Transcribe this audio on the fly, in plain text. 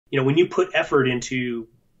when you put effort into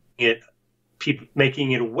it,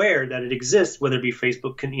 making it aware that it exists, whether it be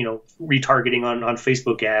Facebook, retargeting on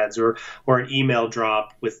Facebook ads or an email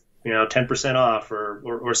drop with 10% off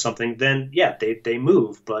or something, then yeah, they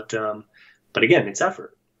move. But again, it's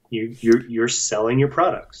effort. You're selling your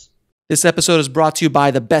products. This episode is brought to you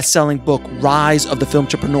by the best-selling book, Rise of the Film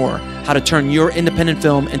Entrepreneur, How to Turn Your Independent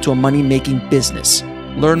Film into a Money-Making Business.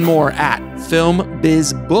 Learn more at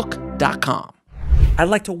filmbizbook.com. I'd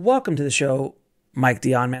like to welcome to the show Mike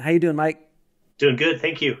Dion, man. How you doing, Mike? Doing good,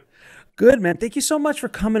 thank you. Good, man. Thank you so much for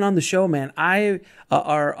coming on the show, man. Our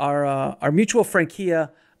mutual friend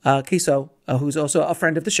Kia Kiso, who's also a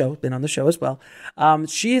friend of the show, been on the show as well.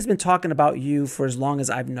 She has been talking about you for as long as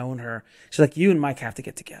I've known her. She's like, you and Mike have to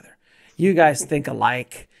get together. You guys think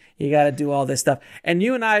alike. You got to do all this stuff. And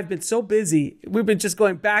you and I have been so busy. We've been just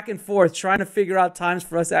going back and forth trying to figure out times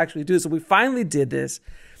for us to actually do this. So we finally did this.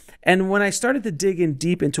 And when I started to dig in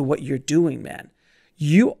deep into what you're doing, man,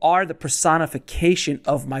 you are the personification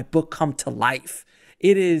of my book come to life.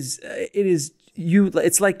 It is you.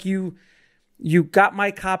 It's like you got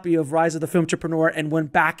my copy of Rise of the Film Entrepreneur and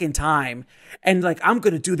went back in time and like, I'm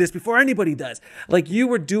going to do this before anybody does. Like you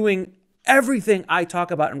were doing everything I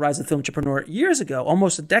talk about in Rise of the Film Entrepreneur years ago,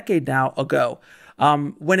 almost a decade now ago,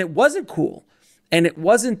 when it wasn't cool and it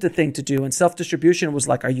wasn't the thing to do. And self-distribution was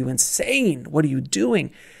like, are you insane? What are you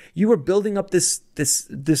doing? You were building up this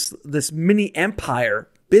mini empire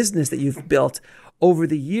business that you've built over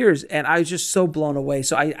the years. And I was just so blown away.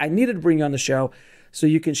 So I needed to bring you on the show so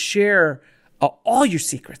you can share all your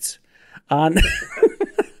secrets on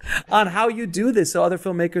on how you do this so other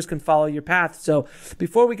filmmakers can follow your path. So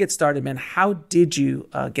before we get started, man, how did you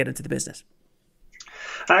get into the business?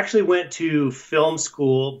 I actually went to film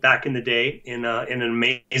school back in the day in an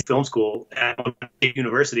amazing film school at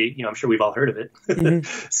University. I'm sure we've all heard of it.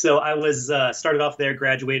 Mm-hmm. So I was started off there,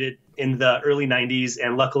 graduated in the early 90s.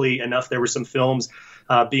 And luckily enough, there were some films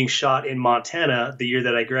being shot in Montana the year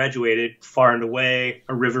that I graduated, far and away.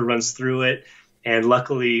 A river runs through it. And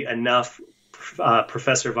luckily enough,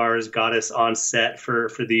 Professor of ours got us on set for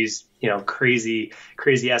these, crazy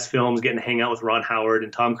ass films, getting to hang out with Ron Howard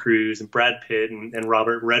and Tom Cruise and Brad Pitt and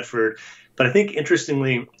Robert Redford. But I think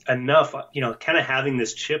interestingly enough, kind of having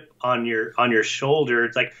this chip on your shoulder,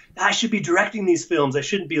 it's like, I should be directing these films. I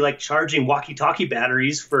shouldn't be like charging walkie-talkie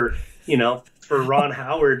batteries for Ron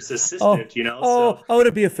Howard's assistant, So,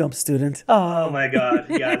 to be a film student. Oh my God.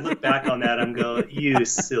 Yeah, I look back on that, I'm going, you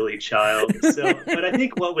silly child. So, but I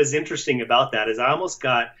think what was interesting about that is I almost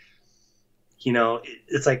got,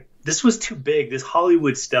 it's like, this was too big. This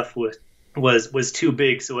Hollywood stuff was too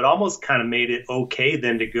big. So it almost kind of made it okay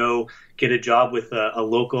then to go get a job with a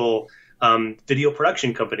local video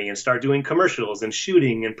production company and start doing commercials and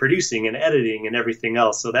shooting and producing and editing and everything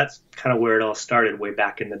else. So that's kind of where it all started way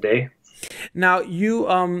back in the day. Now, you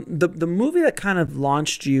the movie that kind of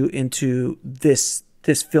launched you into this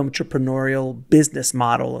film entrepreneurial business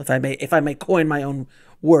model, if I may coin my own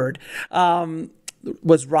word,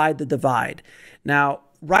 was Ride the Divide. Now,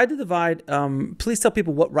 Ride the Divide, please tell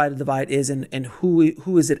people what Ride the Divide is and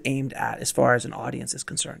who is it aimed at as far as an audience is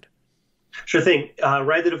concerned. Sure thing.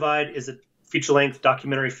 Ride the Divide is a feature-length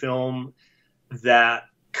documentary film that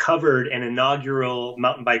covered an inaugural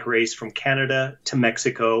mountain bike race from Canada to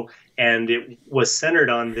Mexico. And it was centered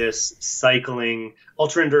on this cycling,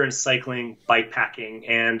 ultra-endurance cycling, bikepacking.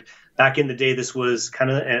 And back in the day, this was kind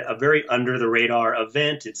of a very under-the-radar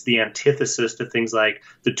event. It's the antithesis to things like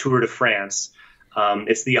the Tour de France.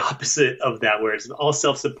 It's the opposite of that, where it's all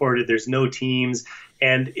self-supported. There's no teams.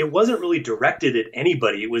 And it wasn't really directed at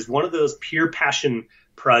anybody. It was one of those pure passion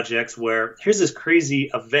projects where here's this crazy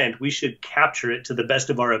event. We should capture it to the best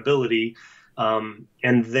of our ability and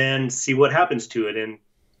then see what happens to it. And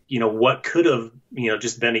what could have,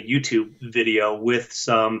 just been a YouTube video with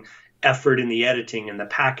some effort in the editing and the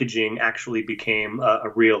packaging actually became a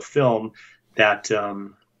real film that,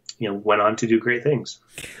 went on to do great things.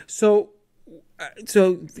 So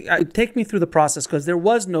take me through the process, because there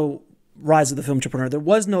was no Rise of the Film Entrepreneur. There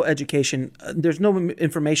was no education. There's no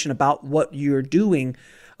information about what you're doing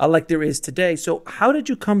like there is today. So how did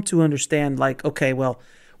you come to understand, like, okay, well,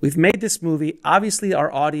 we've made this movie. Obviously,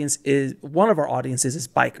 one of our audiences is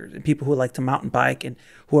bikers and people who like to mountain bike and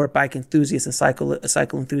who are bike enthusiasts and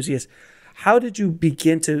cycle enthusiasts. How did you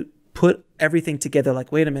begin to put everything together?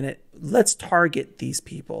 Like, wait a minute, let's target these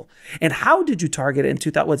people. And how did you target it in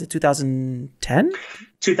 2010?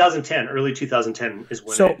 2010, early 2010 is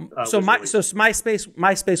when.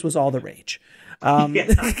 MySpace was all the rage.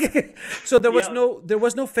 Yeah. So there was no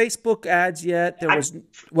Facebook ads yet.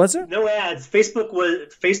 Was there? No ads.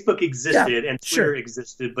 Facebook existed and Twitter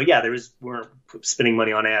existed, but yeah, weren't spending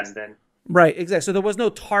money on ads then. Right, exactly. So there was no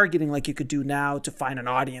targeting like you could do now to find an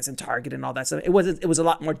audience and target and all that stuff. It was a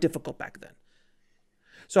lot more difficult back then.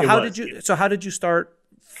 So how did you start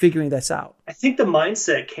figuring this out? I think the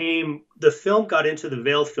mindset came, the film got into the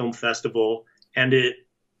Vail Film Festival, and it,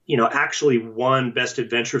 actually won Best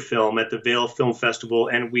Adventure Film at the Vail Film Festival,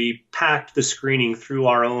 and we packed the screening through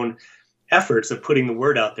our own efforts of putting the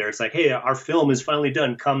word out there. It's like, hey, our film is finally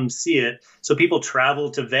done. Come see it. So people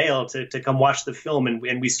traveled to Vail to come watch the film, and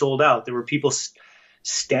we sold out. There were people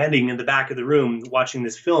standing in the back of the room watching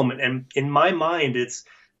this film. And in my mind, it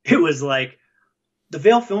was like, the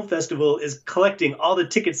Vail Film Festival is collecting all the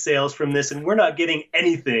ticket sales from this, and we're not getting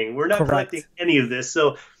anything. We're not collecting any of this.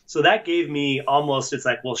 So that gave me almost, it's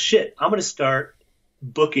like, well, shit, I'm going to start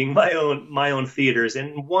booking my own theaters.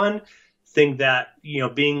 And one thing that,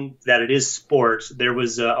 being that it is sports, there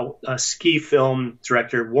was a ski film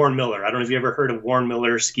director, Warren Miller. I don't know if you ever heard of Warren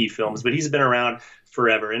Miller ski films, but he's been around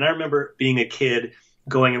forever. And I remember being a kid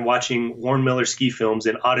going and watching Warren Miller ski films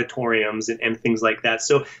in auditoriums and things like that.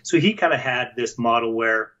 So he kind of had this model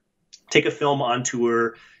where take a film on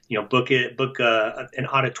tour, book an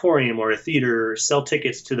auditorium or a theater, sell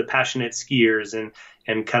tickets to the passionate skiers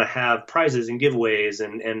and kind of have prizes and giveaways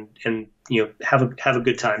and have a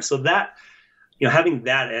good time. So that, having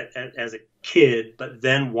that as a kid, but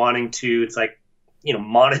then wanting to, it's like,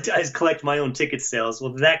 monetize, collect my own ticket sales.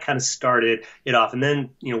 Well, that kind of started it off. And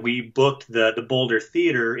then, we booked the Boulder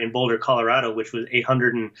Theater in Boulder, Colorado, which was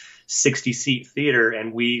 860 seat theater.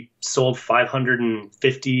 And we sold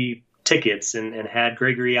 550 tickets and had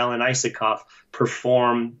Gregory Alan Isikoff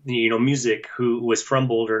perform, music, who was from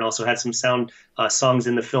Boulder and also had some songs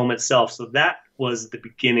in the film itself. So that was the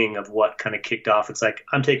beginning of what kind of kicked off. It's like,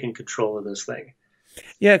 I'm taking control of this thing.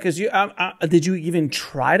 Yeah, because did you even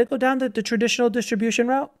try to go down the traditional distribution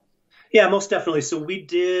route? Yeah, most definitely. So we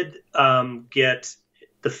did get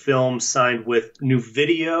the film signed with New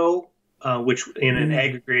Video, which in an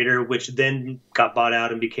aggregator, which then got bought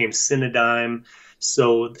out and became Cinedigm.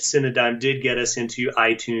 So Cinedigm did get us into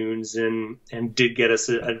iTunes and did get us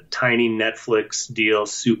a tiny Netflix deal,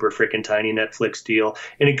 super freaking tiny Netflix deal,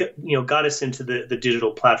 and it got us into the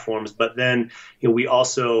digital platforms. But then we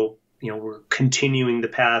also we're continuing the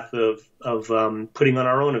path of putting on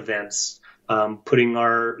our own events, putting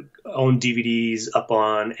our own DVDs up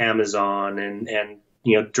on Amazon and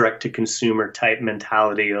direct to consumer type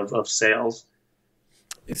mentality of sales.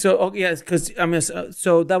 So because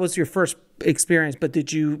so that was your first experience, but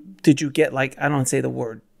did you get, like, I don't want to say the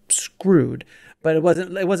word screwed, but it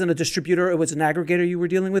wasn't a distributor, it was an aggregator you were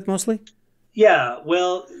dealing with mostly? Yeah,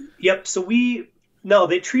 well, yep. So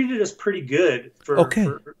they treated us pretty good for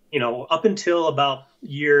up until about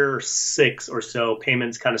year 6 or so.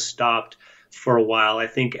 Payments kind of stopped for a while. I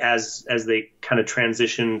think as they kind of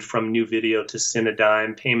transitioned from New Video to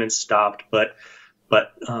Cinedigm, payments stopped, but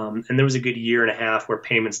and there was a good year and a half where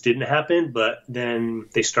payments didn't happen, but then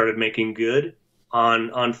they started making good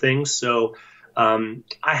on things. So I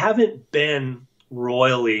haven't been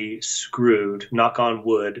royally screwed, knock on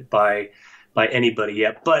wood, by anybody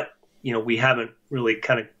yet, but we haven't really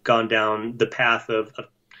kind of gone down the path of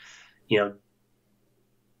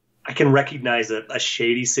I can recognize a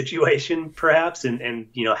shady situation perhaps, and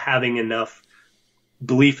having enough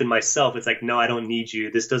belief in myself. It's like, no, I don't need you.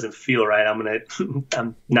 This doesn't feel right.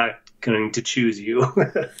 I'm not going to choose you.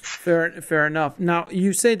 Fair enough. Now,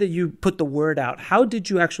 you say that you put the word out. How did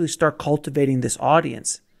you actually start cultivating this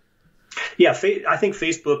audience? Yeah, I think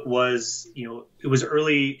Facebook was, it was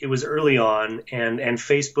early on, and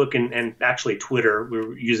Facebook and actually Twitter, we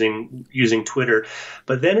were using Twitter.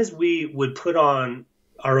 But then as we would put on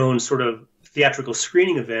our own sort of theatrical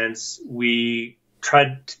screening events, we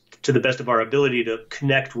tried to the best of our ability to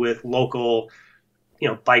connect with local,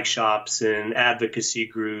 bike shops and advocacy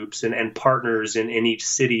groups and partners in each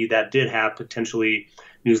city that did have potentially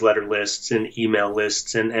newsletter lists and email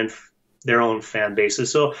lists and their own fan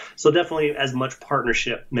bases. So definitely as much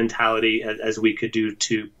partnership mentality as we could do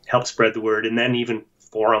to help spread the word. And then even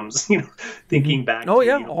forums, thinking back. Oh,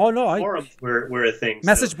 yeah. Forums were a thing.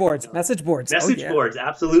 Message boards.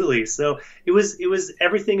 Absolutely. So it was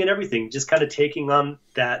everything and everything, just kind of taking on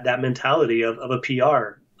that mentality of a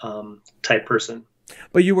PR type person.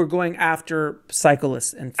 But you were going after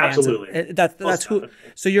cyclists and fans. Absolutely. That's who.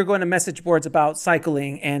 So you're going to message boards about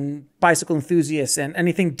cycling and bicycle enthusiasts and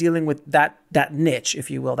anything dealing with that niche, if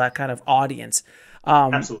you will, that kind of audience.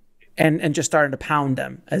 Absolutely. And just starting to pound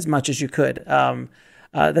them as much as you could.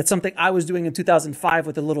 That's something I was doing in 2005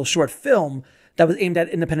 with a little short film that was aimed at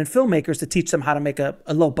independent filmmakers to teach them how to make a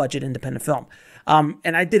low budget independent film.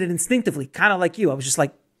 And I did it instinctively, kind of like you. I was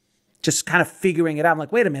just kind of figuring it out. I'm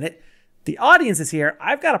like, wait a minute, the audience is here.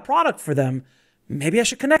 I've got a product for them. Maybe I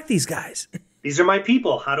should connect these guys. These are my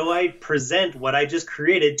people. How do I present what I just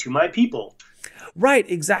created to my people? Right,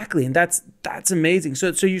 exactly. And that's amazing.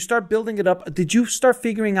 So you start building it up. Did you start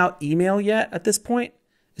figuring out email yet at this point,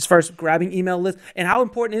 as far as grabbing email lists? And how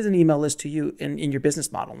important is an email list to you in your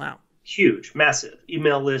business model now? Huge, massive.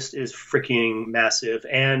 Email list is freaking massive.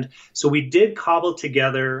 And so we did cobble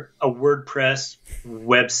together a WordPress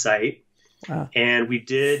website. Wow. And we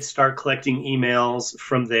did start collecting emails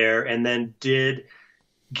from there, and then did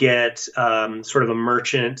get sort of a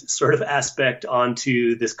merchant sort of aspect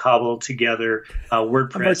onto this cobbled together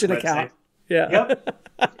WordPress merchant website. Account. Yeah.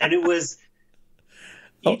 Yep. And it was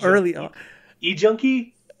early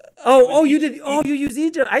eJunkie. You did. Oh, you use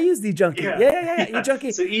eJunkie. I used eJunkie. Yeah.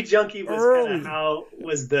 eJunkie. So eJunkie was kind of how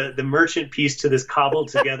was the merchant piece to this cobbled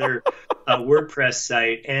together WordPress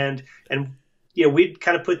site, and we'd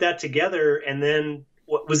kind of put that together. And then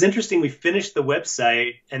what was interesting, we finished the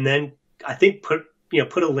website, and then I think put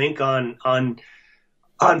a link on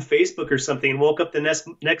Facebook or something, and woke up the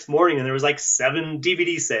next morning and there was like 7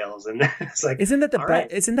 DVD sales, and it's like, isn't that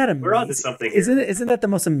isn't that amazing? We're onto something. Isn't that the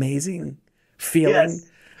most amazing feeling? Yes.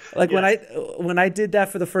 Like yes. when I did that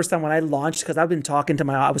for the first time, when I launched, because I was talking to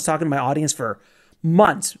my audience for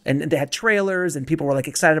months, and they had trailers and people were like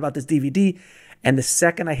excited about this DVD, and the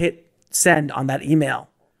second I hit send on that email,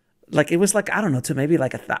 like it was like, I don't know, to maybe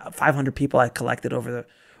like 500 people I collected over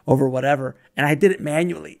whatever, and I did it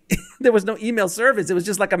manually. There was no email service. It was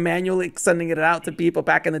just like a manually sending it out to people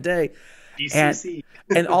back in the day. DCC.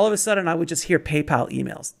 And all of a sudden I would just hear PayPal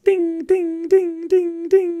emails. Ding, ding, ding, ding,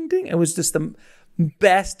 ding, ding. It was just the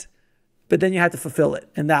best, but then you had to fulfill it.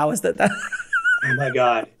 And that was that. Oh my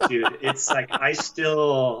God, dude. It's like,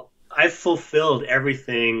 I've fulfilled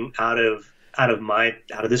everything out of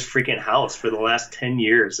this freaking house for the last 10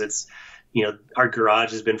 years. It's, our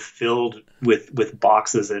garage has been filled with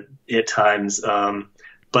boxes at times.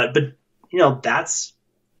 But that's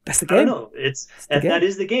the game. I don't know. That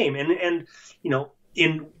is the game. And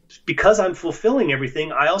because I'm fulfilling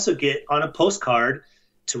everything, I also get on a postcard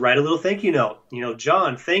to write a little thank you note.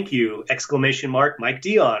 John, thank you! ! Mike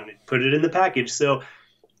Dion. Put it in the package. So,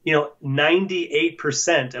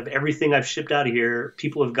 98% of everything I've shipped out of here,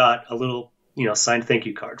 people have got a little, signed thank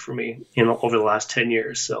you card for me, over the last 10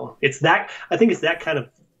 years. So I think it's that kind of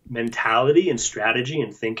mentality and strategy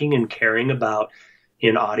and thinking and caring about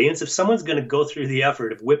an audience. If someone's going to go through the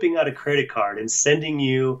effort of whipping out a credit card and sending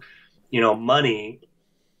you, money,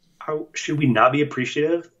 should we not be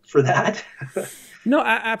appreciative for that? No,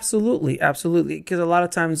 absolutely. Because a lot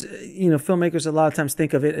of times, filmmakers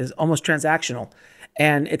think of it as almost transactional.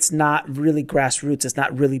 And it's not really grassroots. It's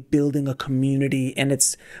not really building a community. And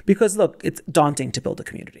it's because, look, it's daunting to build a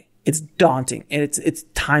community. It's daunting, and it's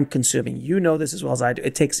time consuming. You know this as well as I do.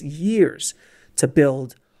 It takes years to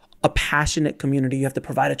build a passionate community. You have to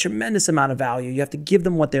provide a tremendous amount of value. You have to give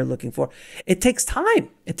them what they're looking for. It takes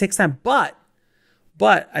time.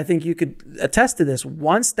 But I think you could attest to this.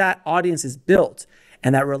 Once that audience is built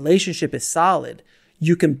and that relationship is solid,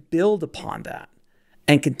 you can build upon that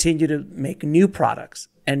and continue to make new products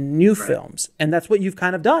and new films. And that's what you've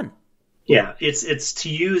kind of done. Yeah, it's to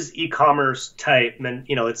use e-commerce type, and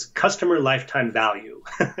it's customer lifetime value.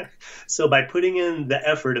 So by putting in the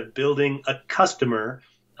effort of building a customer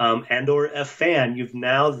and or a fan, you've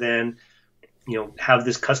now then have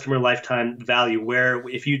this customer lifetime value, where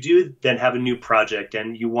if you do then have a new project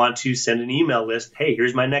and you want to send an email list, hey,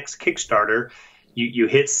 here's my next Kickstarter, you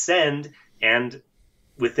hit send, and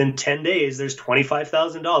within 10 days there's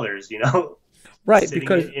 $25,000, right, sitting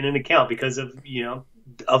because in an account because of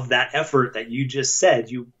that effort that you just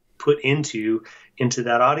said you put into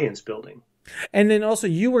that audience building. And then also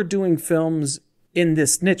you were doing films in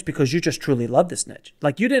this niche because you just truly love this niche.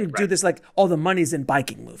 Like you didn't do this like, the money's in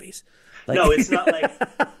biking movies. Like, no, it's not like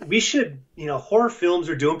we should, horror films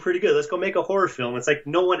are doing pretty good. Let's go make a horror film. It's like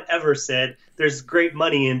no one ever said there's great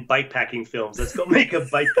money in bikepacking films. Let's go make a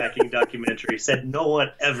bikepacking documentary. Said no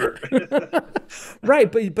one ever.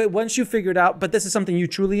 Right. But once you figured out, but this is something you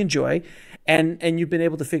truly enjoy, and you've been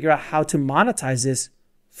able to figure out how to monetize this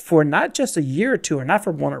for not just a year or two, or not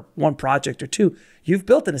for one project or two. You've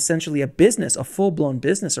built essentially a business, a full-blown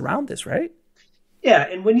business around this, right? Yeah.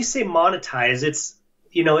 And when you say monetize, it's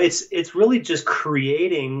really just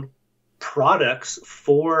creating products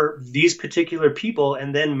for these particular people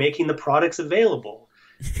and then making the products available.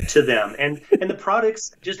 to them. And the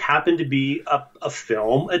products just happen to be a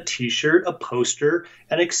film, a t-shirt, a poster,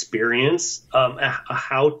 an experience, a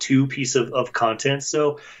how-to piece of content.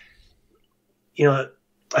 So, I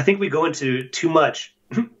think we go into too much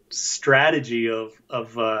strategy of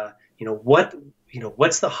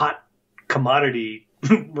what's the hot commodity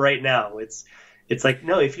right now. It's like,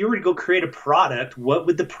 no, if you were to go create a product, what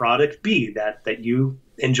would the product be that you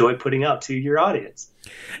enjoy putting out to your audience?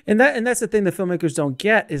 And that's the thing that filmmakers don't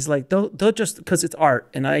get is like they'll just, because it's art,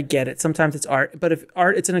 and I get it. Sometimes it's art, but if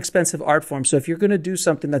art, it's an expensive art form. So if you're going to do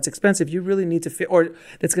something that's expensive, you really need to fit, or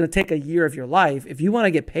that's going to take a year of your life. If you want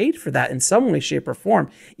to get paid for that in some way, shape, or form,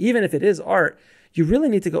 even if it is art, you really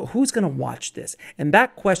need to go, who's going to watch this? And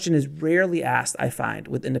that question is rarely asked, I find,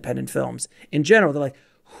 with independent films. In general, they're like,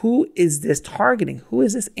 who is this targeting? Who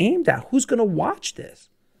is this aimed at? Who's going to watch this?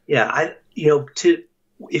 Yeah, I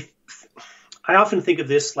often think of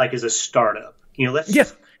this like as a startup. Like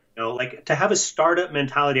to have a startup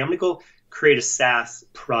mentality. I'm going to go create a SaaS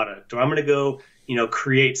product, or I'm going to go,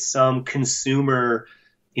 create some consumer,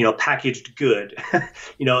 packaged good. I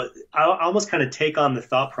almost kind of take on the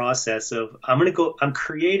thought process of I'm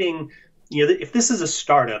creating, if this is a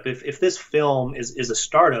startup, if this film is a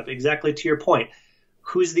startup, exactly to your point,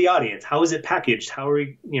 who's the audience? How is it packaged? How are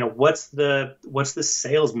we, what's the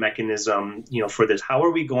sales mechanism, for this? How are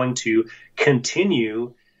we going to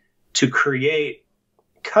continue to create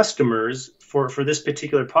customers for this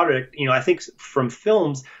particular product? I think from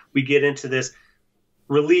films, we get into this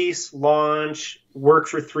release, launch, work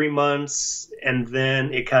for 3 months, and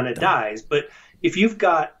then it kind of dies. But if you've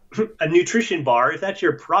got a nutrition bar, if that's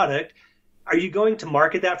your product, are you going to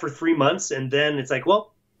market that for 3 months? And then it's like,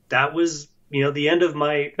 well, that was, the end of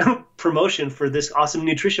my promotion for this awesome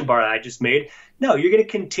nutrition bar I just made. No, you're going to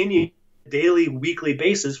continue daily, weekly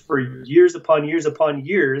basis for years upon years upon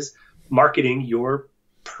years marketing your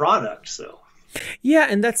product. So. Yeah,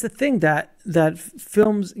 and that's the thing that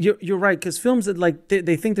films. You're right, because films like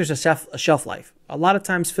they think there's a shelf life. A lot of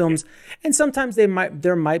times films, and sometimes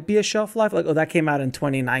there might be a shelf life. Like, oh, that came out in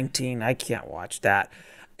 2019. I can't watch that.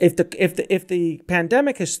 If the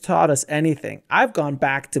pandemic has taught us anything, I've gone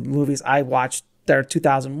back to movies I watched that are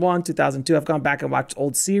 2001, 2002. I've gone back and watched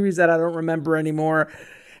old series that I don't remember anymore,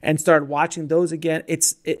 and started watching those again.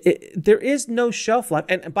 There is no shelf life.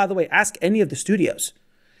 And by the way, ask any of the studios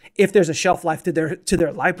if there's a shelf life to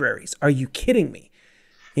their libraries. Are you kidding me?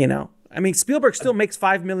 I mean, Spielberg still makes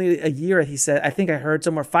 $5 million a year. He said, I think I heard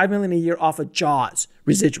somewhere, $5 million a year off of Jaws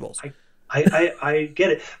residuals. I get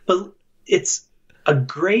it, but it's a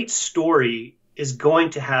great story is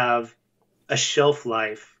going to have a shelf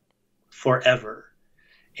life forever.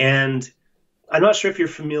 And I'm not sure if you're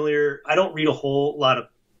familiar. I don't read a whole lot of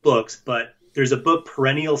books, but there's a book,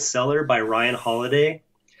 Perennial Seller by Ryan Holiday.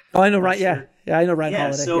 Oh, I know, right? Sure. Yeah, I know Ryan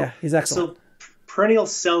Holiday. He's excellent. So Perennial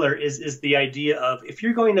Seller is the idea of, if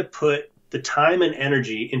you're going to put the time and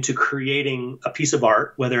energy into creating a piece of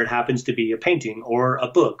art, whether it happens to be a painting or a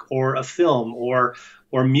book or a film or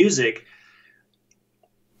music,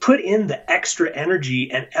 put in the extra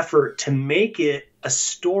energy and effort to make it a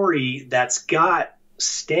story that's got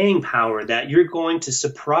staying power, that you're going to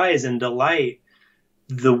surprise and delight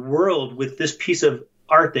the world with this piece of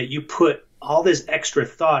art that you put all this extra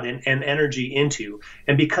thought and energy into.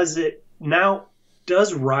 And because it now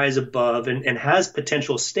does rise above and has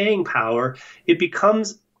potential staying power, it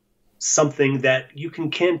becomes something that you can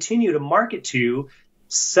continue to market to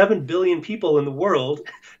 7 billion people in the world.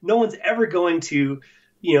 No one's ever going to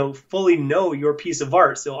fully know your piece of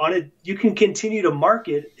art. So you can continue to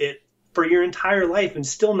market it for your entire life and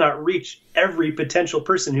still not reach every potential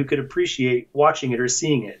person who could appreciate watching it or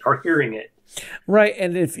seeing it or hearing it. Right.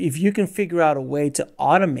 And if you can figure out a way to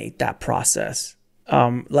automate that process,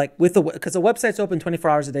 like because the website's open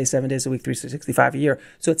 24 hours a day, 7 days a week, 365 a year.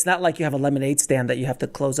 So it's not like you have a lemonade stand that you have to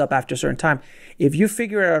close up after a certain time. If you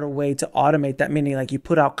figure out a way to automate that, meaning like you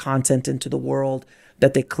put out content into the world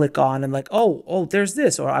that they click on and like, oh, there's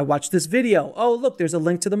this, or I watched this video. Oh, look, there's a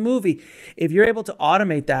link to the movie. If you're able to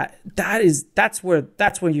automate that, that's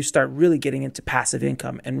where you start really getting into passive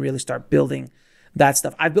income and really start building that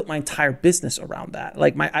stuff. I built my entire business around that.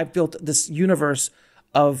 Like I've built this universe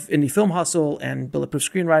of Indie Film Hustle and Bulletproof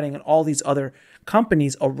Screenwriting and all these other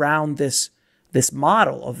companies around this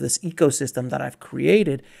model of this ecosystem that I've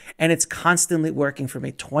created. And it's constantly working for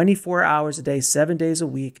me 24 hours a day, 7 days a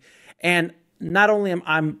week. And not only am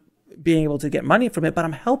I being able to get money from it, but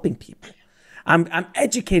I'm helping people. I'm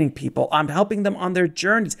educating people. I'm helping them on their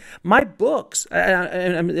journeys. My books,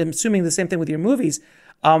 I'm assuming the same thing with your movies.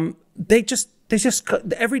 They just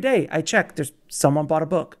every day I check. There's someone bought a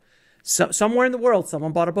book. So somewhere in the world,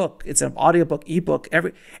 someone bought a book. It's an audiobook, ebook,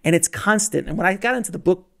 and it's constant. And when I got into the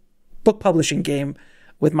book publishing game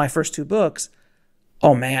with my first 2 books,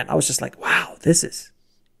 oh man, I was just like, wow, this is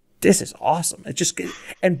awesome.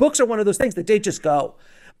 And books are one of those things that they just go.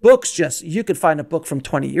 Books you could find a book from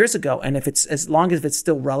 20 years ago, and if it's as long as it's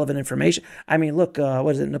still relevant information. I mean, look,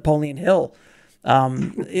 what is it, Napoleon Hill? I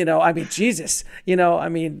mean, Jesus, I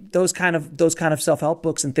mean, those kind of self-help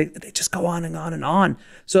books and things, they just go on and on and on.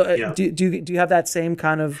 So do you have that same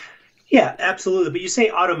kind of? Yeah, absolutely. But you say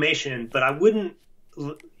automation, but I wouldn't,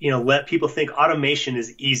 let people think automation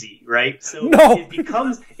is easy, right? So no.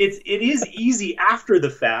 it is easy after the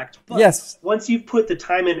fact. But yes. Once you've put the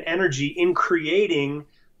time and energy in creating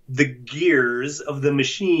the gears of the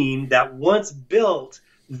machine that once built,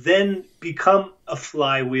 then become a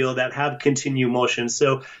flywheel that have continued motion.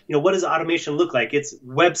 So, what does automation look like? It's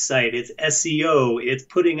website, it's SEO, it's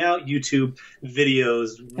putting out YouTube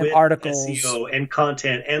videos with articles, SEO and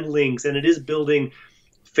content and links, and it is building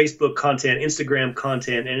Facebook content, Instagram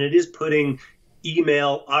content, and it is putting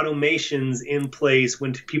email automations in place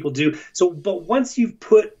when people do. So, but once you've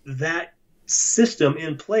put that system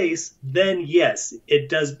in place, then yes, it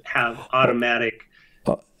does have automatic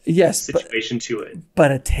situation to it.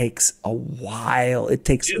 But it takes a while. It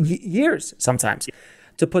takes years sometimes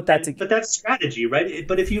to put that together. But that's strategy, right?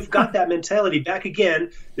 But if you've got that mentality, back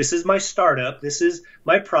again, this is my startup, this is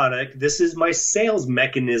my product, this is my sales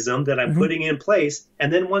mechanism that I'm putting in place.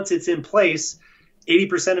 And then once it's in place,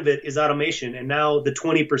 80% of it is automation. And now the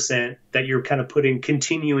 20% that you're kind of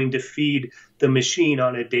continuing to feed the machine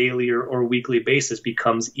on a daily or weekly basis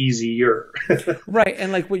becomes easier. Right.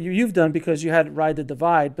 And like what you've done, because you had Ride the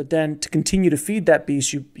Divide, but then to continue to feed that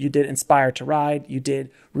beast, you did Inspire to Ride, you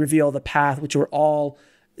did Reveal the Path, which were all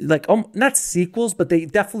like, not sequels, but they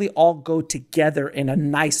definitely all go together in a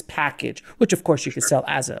nice package, which of course you could sell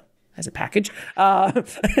as a package.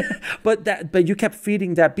 But you kept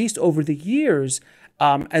feeding that beast over the years,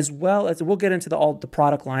 as well as we'll get into all the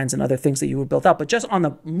product lines and other things that you were built out. But just on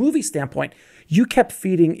the movie standpoint, you kept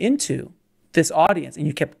feeding into this audience and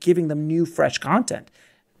you kept giving them new, fresh content,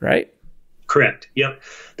 right? Correct. Yep.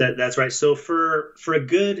 That's right. So for a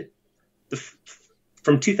good,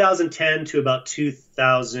 from 2010 to about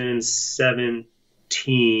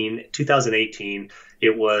 2018,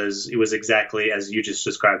 it was exactly as you just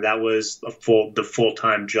described. That was the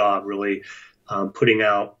full-time job, really, putting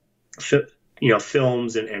out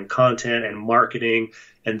films and content and marketing.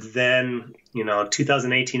 And then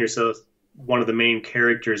 2018 or so, one of the main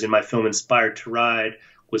characters in my film Inspired to Ride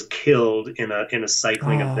was killed in a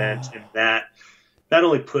cycling event, and that not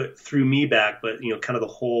only threw me back, but kind of the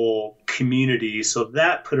whole community. So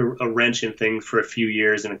that put a wrench in things for a few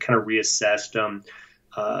years, and it kind of reassessed some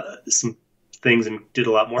things and did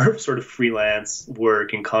a lot more sort of freelance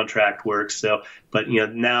work and contract work. So, but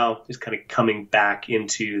now it's kind of coming back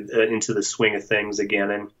into the swing of things again,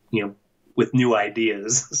 and with new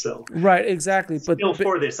ideas. So right, exactly. Still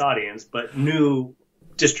for this audience, but new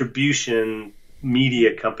distribution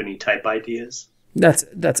media company type ideas. That's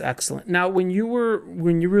excellent. Now, when you were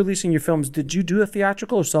releasing your films, did you do a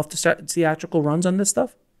theatrical or self-theatrical runs on this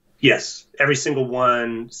stuff? Yes, every single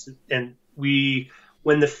one. And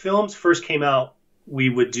when the films first came out, we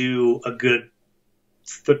would do a good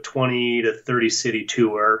 20 to 30 city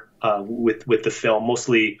tour with the film,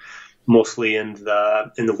 mostly in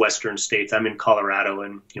the western states. I'm in Colorado,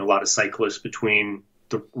 and a lot of cyclists between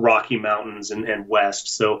the Rocky Mountains and west.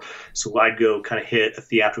 So I'd go kind of hit a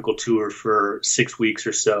theatrical tour for 6 weeks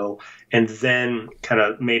or so, and then kind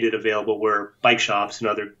of made it available where bike shops and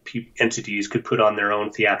other entities could put on their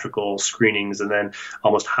own theatrical screenings, and then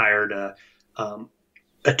almost hired a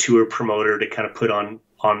tour promoter to kind of put on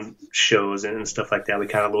shows and stuff like that. We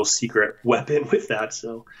kind of a little secret weapon with that.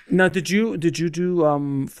 So now, did you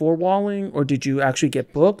do four-walling, or did you actually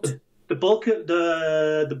get booked? The bulk of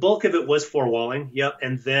it was four-walling. Yep.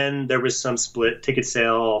 And then there was some ticket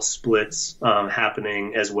sale splits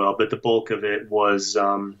happening as well, but the bulk of it was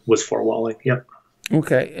four-walling. Yep.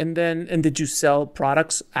 Okay. And did you sell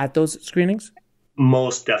products at those screenings?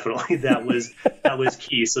 Most definitely. That was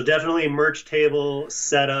key. So definitely merch table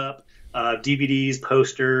setup, DVDs,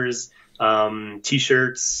 posters,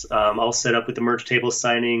 T-shirts, all set up with the merch table,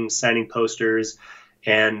 signing posters,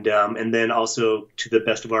 and then also, to the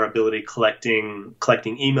best of our ability, collecting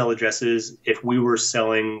email addresses. If we were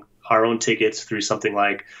selling our own tickets through something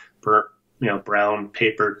like brown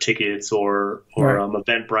paper tickets or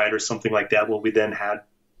Eventbrite or something like that, well, we then had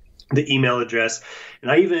the email address. And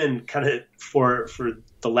I even kind of for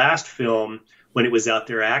the last film, when it was out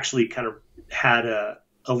there, I actually kind of had a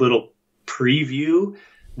little preview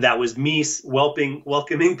that was me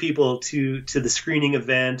welcoming people to the screening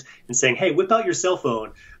event and saying, hey, whip out your cell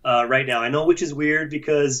phone right now. I know, which is weird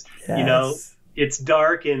because, it's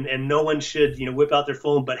dark and no one should, whip out their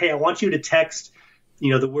phone. But, hey, I want you to text,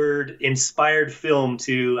 the word inspired film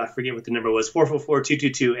to, I forget what the number was,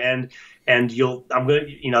 444-222. And I'm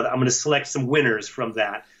going to select some winners from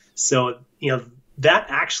that. So, that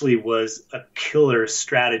actually was a killer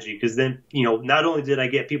strategy because then, not only did I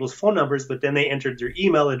get people's phone numbers, but then they entered their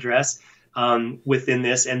email address within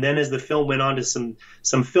this. And then as the film went on to some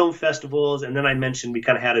film festivals, and then I mentioned we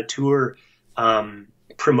kind of had a tour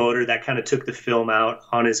promoter that kind of took the film out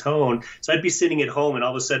on his own. So I'd be sitting at home and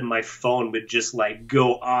all of a sudden my phone would just like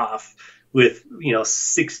go off with,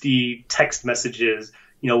 60 text messages,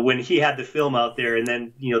 when he had the film out there, and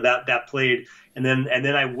then, that played. And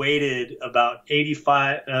then I waited about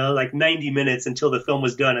 90 minutes until the film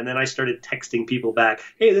was done. And then I started texting people back.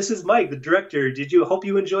 Hey, this is Mike, the director. Hope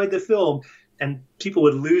you enjoyed the film? And people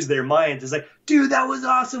would lose their minds. It's like, dude, that was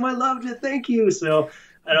awesome. I loved it. Thank you. So,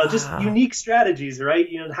 I don't know, just unique strategies, right?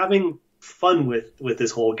 Having fun with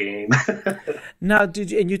this whole game. Now,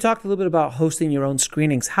 and you talked a little bit about hosting your own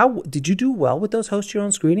screenings. How did you do well with those host your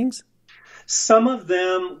own screenings? Some of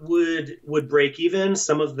them would break even.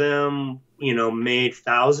 Some of them, made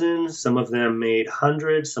thousands. Some of them made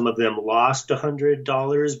hundreds. Some of them lost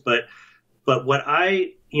 $100. But what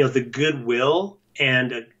the goodwill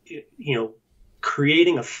and,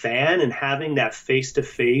 creating a fan and having that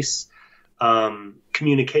face-to-face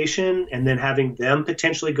communication, and then having them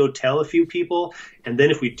potentially go tell a few people. And then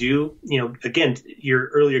if we do, again, your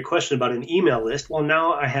earlier question about an email list, well,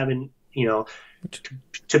 now I have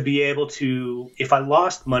to be able to, if I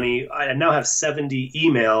lost money, I now have 70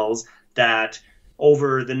 emails that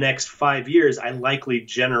over the next 5 years, I likely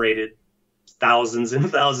generated thousands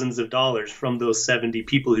and thousands of dollars from those 70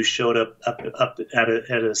 people who showed up at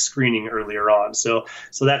a screening earlier on. So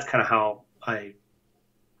that's kind of how I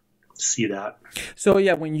see that. So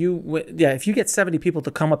if you get 70 people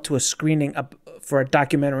to come up to a screening for a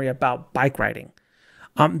documentary about bike riding,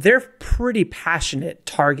 they're pretty passionate,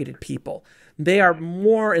 targeted people. They are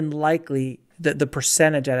more than likely the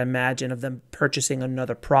percentage, I'd imagine, of them purchasing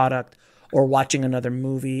another product or watching another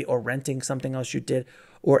movie or renting something else you did,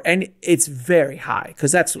 it's very high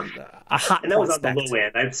because that's a hot. And that was on the low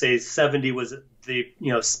end. I'd say 70 was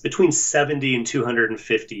between 70 and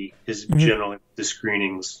 250 is generally the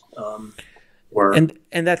screenings. And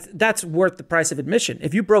that's worth the price of admission.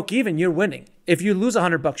 If you broke even, you're winning. If you lose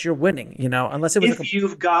 $100, you're winning. Unless it was if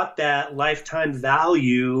you've got that lifetime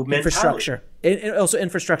value infrastructure, and also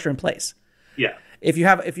infrastructure in place. Yeah. If you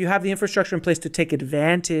have the infrastructure in place to take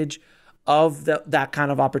advantage of that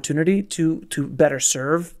kind of opportunity to better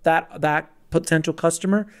serve that potential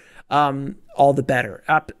customer, all the better.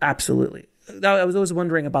 Absolutely. I was always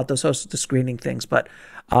wondering about those host the screening things, but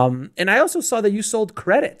and I also saw that you sold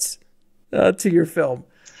credits to your film.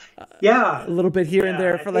 A little bit here and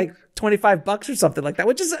there for like $25 or something like that.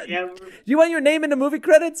 Which is you want your name in the movie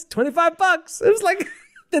credits? $25. It was like,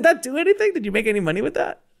 did that do anything? Did you make any money with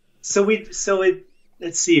that?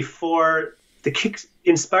 Let's see, for the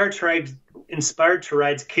Inspired to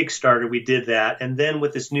Ride's Kickstarter, we did that, and then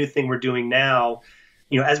with this new thing we're doing now,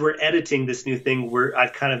 as we're editing this new thing,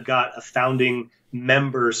 I've kind of got a founding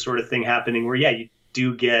member sort of thing happening where you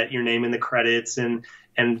do get your name in the credits and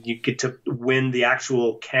you get to win the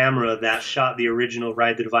actual camera that shot the original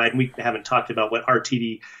Ride the Divide. And we haven't talked about what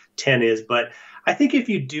RTD10 is, but I think if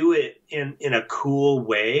you do it in a cool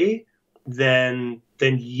way, then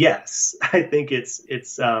yes, I think it's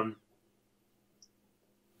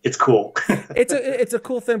cool. It's a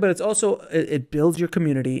cool thing, but it's also it builds your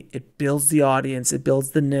community, it builds the audience, it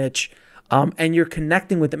builds the niche, and you're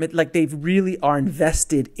connecting with them. Like they really are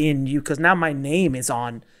invested in you because now my name is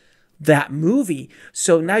on that movie.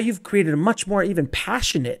 So now you've created a much more even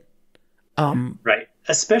passionate, right.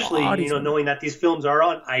 Especially knowing that these films are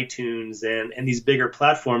on iTunes and these bigger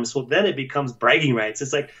platforms. Well, then it becomes bragging rights.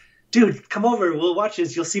 It's like, dude, come over. We'll watch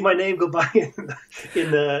this. You'll see my name go by in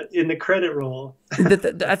the credit roll.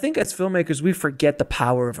 I think as filmmakers, we forget the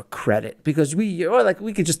power of a credit because we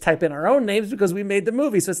could just type in our own names because we made the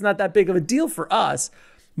movie, so it's not that big of a deal for us.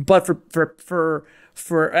 But for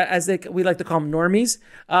as we like to call them normies,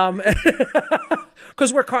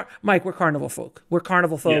 because we're carnival folk. We're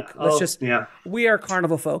carnival folk. Yeah. We are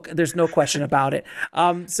carnival folk. There's no question about it.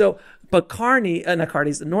 But the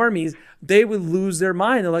normies, they would lose their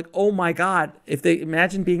mind. They're like, oh my God, if they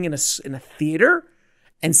imagine being in a theater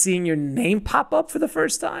and seeing your name pop up for the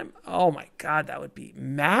first time, oh my God, that would be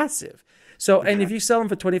massive. So, and if you sell them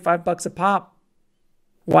for $25 a pop,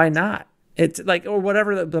 why not? It's like, or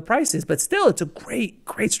whatever the price is, but still, it's a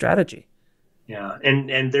great strategy. Yeah,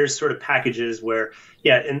 and there's sort of packages where,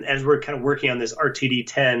 and as we're kind of working on this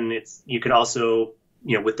RTD10, you can also,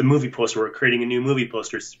 with the movie poster, we're creating a new movie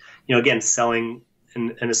poster, again, selling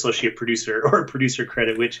an associate producer or a producer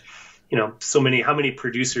credit, which, how many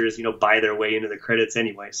producers, buy their way into the credits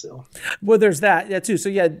anyway. So, well, there's that, too. So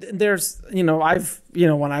there's, I've,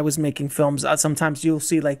 when I was making films, sometimes you'll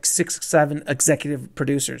see like 6, 7 executive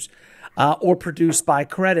producers. Or produced by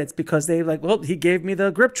credits because they he gave me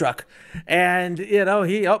the grip truck, and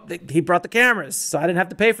he brought the cameras, so I didn't have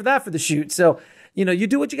to pay for that for the shoot. So you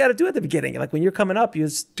do what you got to do at the beginning. Like when you're coming up, you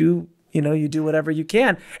just do you do whatever you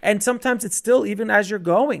can, and sometimes it's still even as you're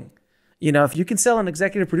going. If you can sell an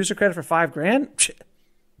executive producer credit for $5,000,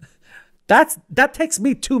 that takes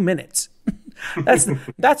me 2 minutes.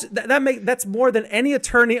 That's more than any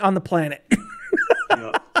attorney on the planet.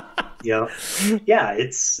 Yeah.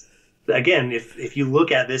 It's. Again, if you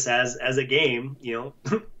look at this as a game,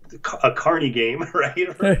 a carny game,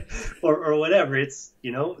 right, or whatever, it's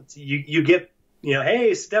you get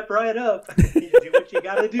hey, step right up, you do what you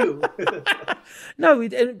got to do. No,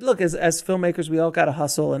 and look, as filmmakers, we all got to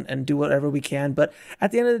hustle and do whatever we can, but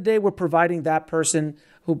at the end of the day, we're providing that person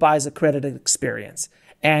who buys a credited experience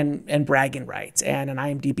and bragging rights and an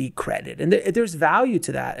IMDb credit, and there's value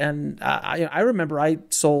to that. And I remember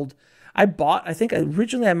I bought, I think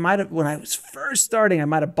originally when I was first starting, I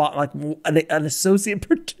might have bought like an associate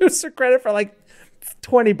producer credit for like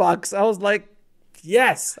 $20. I was like,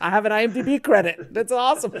 yes, I have an IMDb credit. That's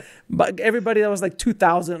awesome. But everybody, that was like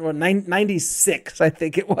 2000 or 96, I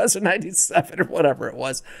think it was, or 97 or whatever it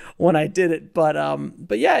was when I did it. But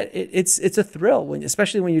yeah, it's a thrill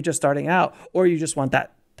especially when you're just starting out, or you just want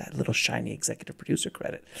that little shiny executive producer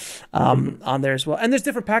credit on there as well. And there's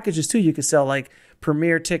different packages too. You can sell like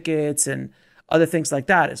premiere tickets and other things like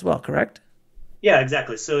that as well, correct? Yeah,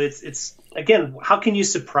 exactly. So it's again, how can you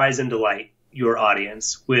surprise and delight your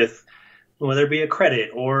audience with whether it be a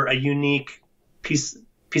credit or a unique piece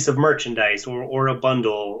of merchandise or a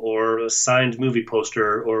bundle or a signed movie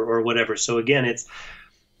poster or whatever. So again,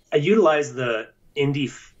 I utilize the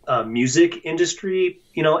indie music industry,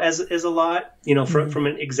 as a lot, from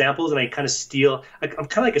examples, and I kind of steal. I'm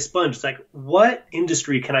kind of like a sponge. It's like, what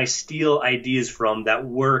industry can I steal ideas from that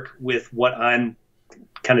work with what I'm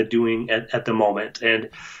kind of doing at the moment? And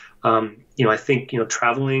I think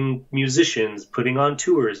traveling musicians putting on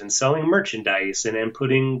tours and selling merchandise and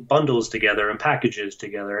putting bundles together and packages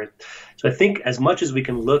together. So I think as much as we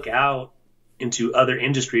can look out into other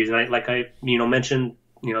industries, and I mentioned,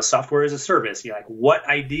 software as a service, like what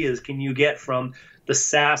ideas can you get from the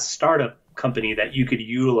SaaS startup company that you could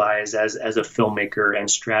utilize as a filmmaker and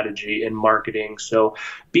strategy and marketing? So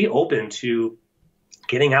be open to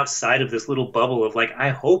getting outside of this little bubble of like, I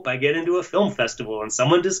hope I get into a film festival and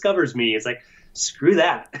someone discovers me. It's like, screw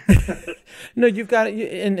that. No, you've got it.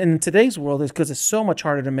 In today's world, is because it's so much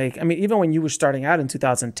harder to make. I mean, even when you were starting out in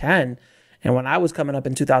 2010 and when I was coming up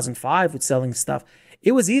in 2005 with selling stuff,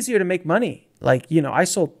 it was easier to make money. Like, I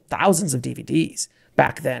sold thousands of DVDs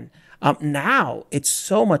back then. Now it's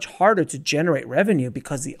so much harder to generate revenue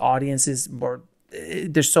because the audience is more,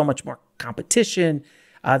 there's so much more competition.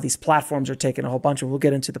 These platforms are taking a whole bunch of, we'll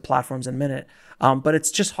get into the platforms in a minute. But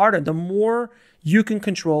it's just harder. The more you can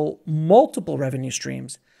control multiple revenue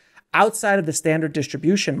streams outside of the standard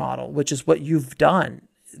distribution model, which is what you've done,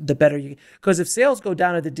 the better you, because if sales go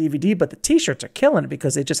down at the DVD, but the t-shirts are killing it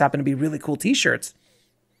because they just happen to be really cool t-shirts,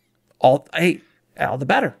 all the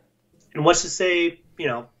better. And what's to say,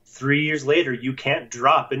 3 years later, you can't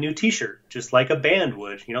drop a new t-shirt just like a band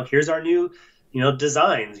would. Here's our new,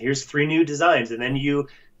 designs. Here's 3 new designs. And then you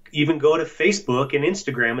even go to Facebook and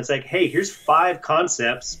Instagram. It's like, hey, here's 5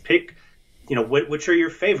 concepts. Pick, which are your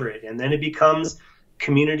favorite. And then it becomes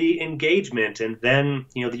community engagement. And then,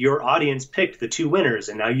 your audience picked the 2 winners.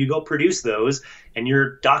 And now you go produce those and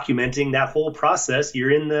you're documenting that whole process. You're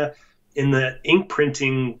in the ink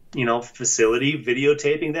printing, facility,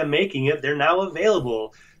 videotaping them, making it. They're now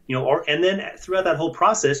available, and then throughout that whole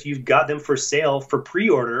process, you've got them for sale for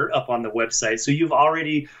pre-order up on the website. So you've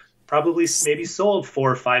already probably maybe sold $4,000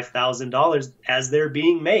 or $5,000 as they're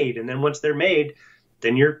being made. And then once they're made,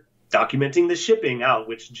 then you're documenting the shipping out,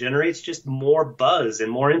 which generates just more buzz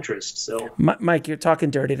and more interest. So Mike, you're talking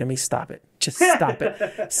dirty to me. Stop it. Just stop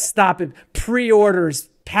it. Stop it. Pre-orders,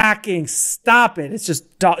 packing, stop it. It's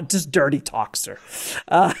just dirty talk, sir.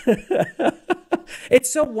 It's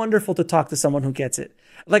so wonderful to talk to someone who gets it.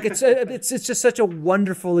 Like it's just such a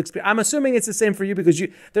wonderful experience. I'm assuming it's the same for you because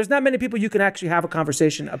there's not many people you can actually have a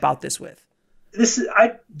conversation about this with. This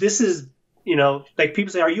is like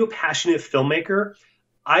people say, are you a passionate filmmaker?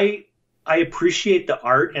 I appreciate the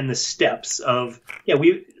art and the steps of,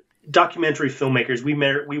 we documentary filmmakers,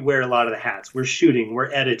 we wear a lot of the hats. We're shooting,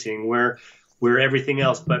 we're editing, we're everything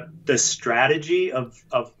else. But the strategy of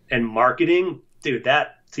and marketing, dude,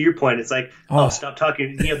 that, to your point, it's like, stop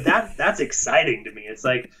talking. That's exciting to me. It's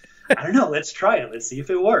like, I don't know, let's try it. Let's see if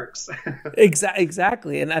it works.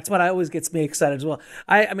 Exactly. And that's what always gets me excited as well.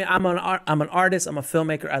 I mean, I'm an artist, I'm a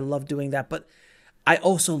filmmaker. I love doing that, but I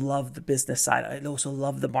also love the business side. I also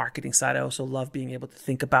love the marketing side. I also love being able to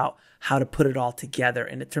think about how to put it all together.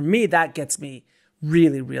 And for me, that gets me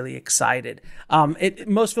really, really excited.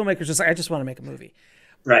 Most filmmakers just like, I just want to make a movie.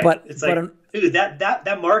 Right. But it's like, dude,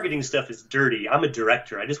 that marketing stuff is dirty. I'm a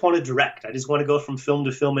director. I just want to direct. I just want to go from film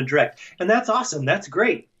to film and direct. And that's awesome. That's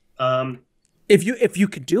great. If you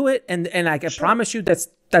could do it, and I can promise you that's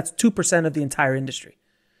 2% of the entire industry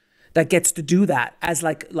that gets to do that, as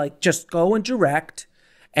like just go and direct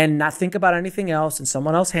and not think about anything else, and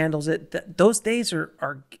someone else handles it. Those days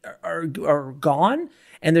are gone,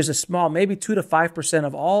 and there's a small, maybe 2 to 5%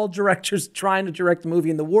 of all directors trying to direct a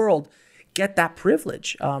movie in the world get that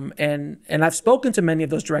privilege. And I've spoken to many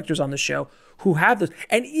of those directors on the show who have those,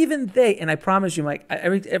 and even they, and I promise you, Mike,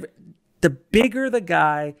 the bigger the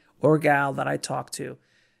guy or gal that I talk to,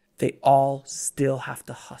 they all still have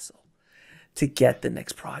to hustle to get the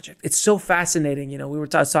next project. It's so fascinating. We were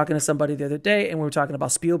talking to somebody the other day, and we were talking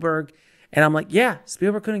about Spielberg, and I'm like, yeah,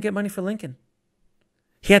 Spielberg couldn't get money for Lincoln.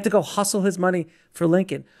 He had to go hustle his money for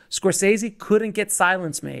Lincoln. Scorsese couldn't get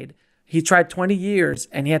Silence made. He tried 20 years,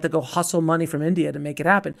 and he had to go hustle money from India to make it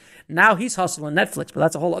happen. Now he's hustling Netflix, but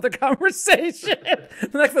that's a whole other conversation.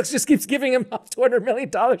 Netflix just keeps giving him $200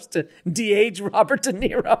 million to de-age Robert De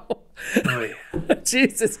Niro. Oh, yeah.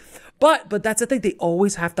 Jesus. But that's the thing. They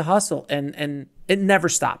always have to hustle, and it never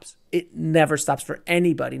stops. It never stops for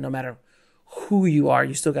anybody, no matter who you are.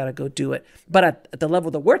 You still got to go do it. But at the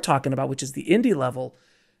level that we're talking about, which is the indie level,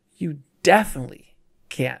 you definitely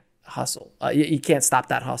can't hustle. You can't stop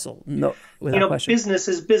that hustle. No, without question. Business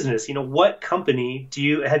is business. What company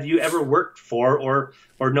have you ever worked for or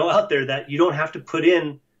know out there that you don't have to put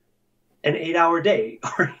in an 8-hour day?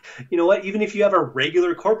 Or even if you have a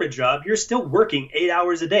regular corporate job, you're still working 8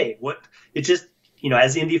 hours a day. It's just,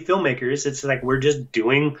 as indie filmmakers, it's like we're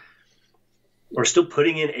still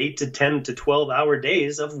putting in 8 to 10 to 12-hour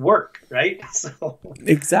days of work, right? So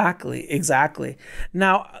exactly.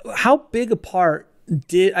 Now, how big a part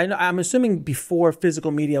I'm assuming before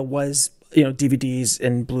physical media was, DVDs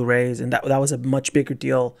and Blu-rays, and that was a much bigger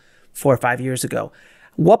deal 4 or 5 years ago.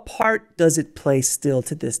 What part does it play still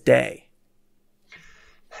to this day?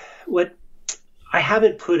 I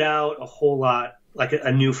haven't put out a whole lot, like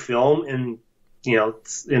a new film in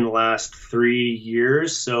the last 3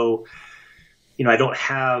 years. So, I don't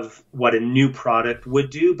have what a new product would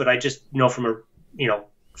do, but I just know from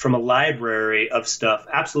a library of stuff,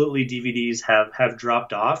 absolutely DVDs have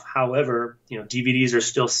dropped off. However, DVDs are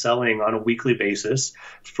still selling on a weekly basis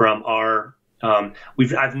from our,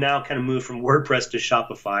 I've now kind of moved from WordPress to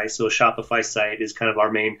Shopify. So Shopify site is kind of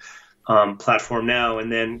our main platform now,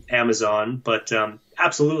 and then Amazon, but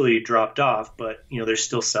absolutely dropped off, but they're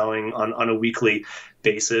still selling on a weekly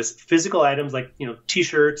basis. Physical items like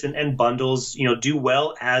t-shirts and bundles do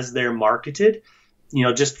well as they're marketed,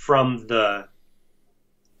 just from the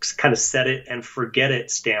kind of set it and forget it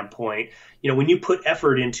standpoint. When you put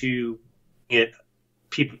effort into it,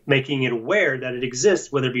 people making it aware that it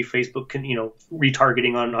exists, whether it be Facebook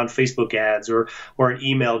retargeting on Facebook ads or an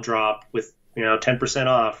email drop with 10%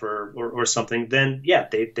 off or something, then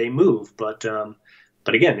they move. But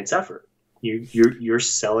again, it's effort. You're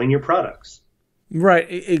selling your products. Right,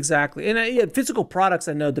 exactly. And physical products,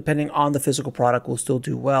 I know, depending on the physical product, will still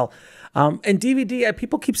do well. And DVD,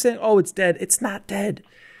 people keep saying, oh, it's dead. It's not dead.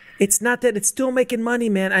 It's not dead. It's still making money,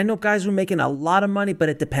 man. I know guys who are making a lot of money, but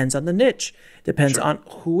it depends on the niche. Depends on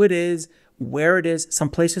who it is, where it is. Some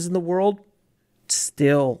places in the world,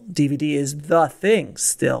 still, DVD is the thing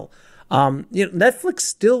still. Netflix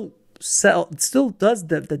still does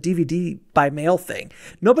the DVD by mail thing.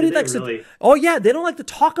 Nobody likes to. Oh yeah, they don't like to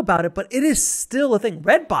talk about it, but it is still a thing.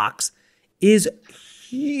 Redbox is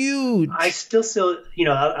huge. I still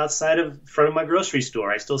outside of front of my grocery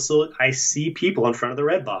store, I see people in front of the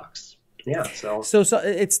Redbox. Yeah, so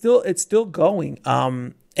it's still going.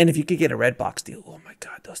 And if you could get a Redbox deal, oh my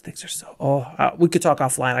God, those things are so. We could talk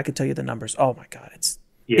offline. I could tell you the numbers. Oh my God, it's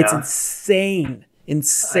insane.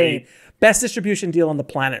 Best distribution deal on the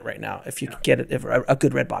planet right now, if you could get a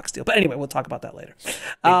good Redbox deal. But anyway, we'll talk about that later.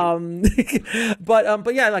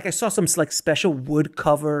 But yeah, like I saw some like special wood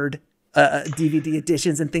covered DVD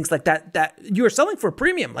editions and things like that you are selling for a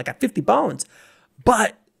premium, like at 50 bones.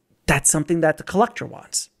 But that's something that the collector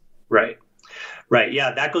wants. Right. Right.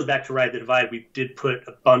 Yeah, that goes back to Ride the Divide. We did put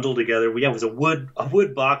a bundle together. It was a wood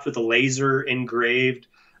box with a laser engraved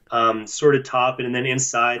sort of top, and then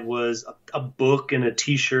inside was a book and a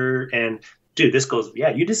T-shirt. And dude, this goes. Yeah,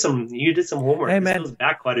 you did some homework. Hey, this man. goes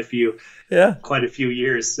back quite a few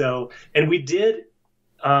years. So, and we did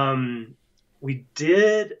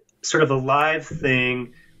sort of a live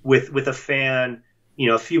thing with a fan,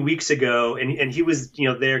 a few weeks ago, and he was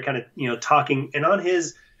there kind of talking, and on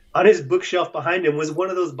his bookshelf behind him was one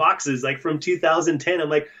of those boxes like from 2010. I'm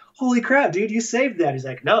like, holy crap, dude, you saved that. He's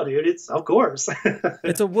like, no, dude, it's of course.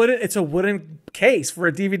 It's a wooden case for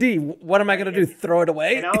a DVD. What am I going to do? Throw it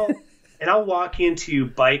away? And I'll walk into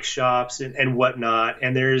bike shops and whatnot,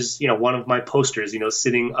 and there's one of my posters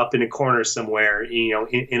sitting up in a corner somewhere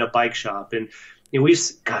in a bike shop, and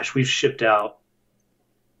we've shipped out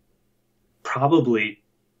probably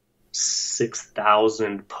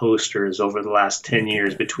 6,000 posters over the last 10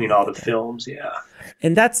 years between all the films. Yeah.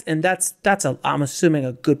 And that's I'm assuming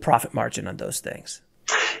a good profit margin on those things.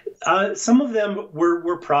 Some of them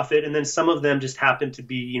were profit, and then some of them just happened to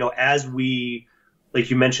be, as we, like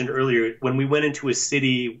you mentioned earlier, when we went into a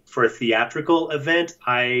city for a theatrical event,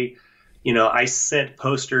 I sent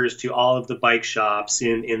posters to all of the bike shops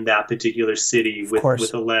in that particular city with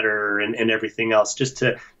a letter and everything else, just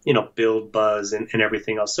to, build buzz and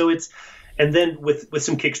everything else. So and then with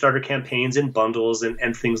some Kickstarter campaigns and bundles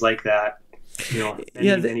and things like that,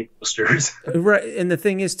 many posters. Right. And the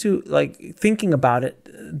thing is too, like thinking about it,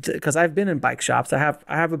 because I've been in bike shops. I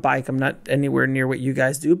have a bike. I'm not anywhere near what you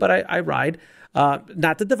guys do, but I ride,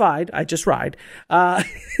 not the Divide. I just ride. But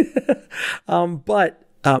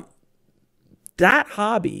that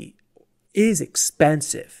hobby is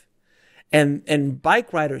expensive, and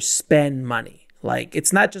bike riders spend money. Like,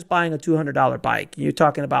 it's not just buying a $200 bike. You're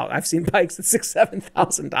talking about, I've seen bikes at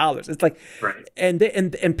 $6,000-$7,000. It's like, right.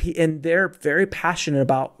 And they're very passionate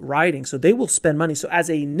about riding, so they will spend money. So as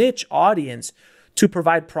a niche audience to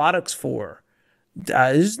provide products for,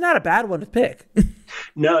 this is not a bad one to pick.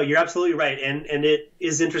 No, you're absolutely right, and it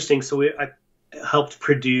is interesting. So I helped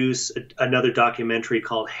produce another documentary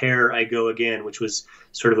called Here I Go Again, which was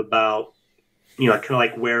sort of about, kind of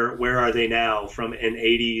like where are they now from an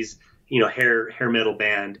 80s, hair metal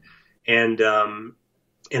band. And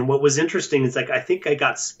what was interesting is, like, I think I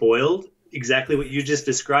got spoiled, exactly what you just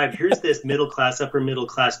described. Here's this upper middle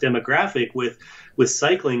class demographic with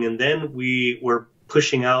cycling. And then we were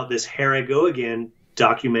pushing out this Here I Go Again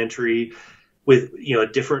documentary with, a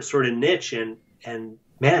different sort of niche. And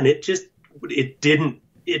man, it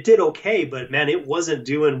did okay, but man, it wasn't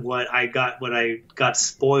doing what I got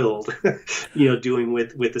spoiled, doing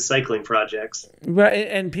with the cycling projects. Right.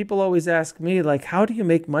 And people always ask me, like, how do you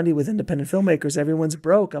make money with independent filmmakers? Everyone's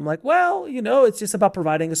broke. I'm like, well, it's just about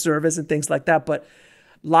providing a service and things like that. But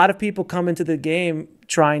a lot of people come into the game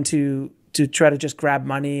trying to try to just grab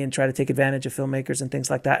money and try to take advantage of filmmakers and things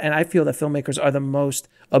like that. And I feel that filmmakers are the most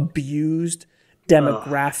abused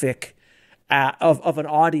demographic of an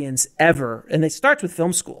audience ever, and it starts with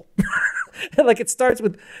film school. Like, it starts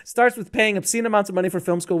with paying obscene amounts of money for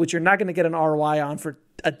film school, which you're not going to get an ROI on for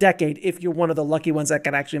a decade if you're one of the lucky ones that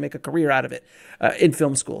can actually make a career out of it in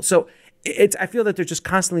film school. So I feel that they're just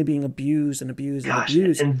constantly being abused and abused and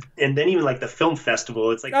abused. And then even like the film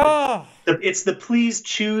festival, it's like it's the please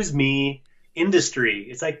choose me industry.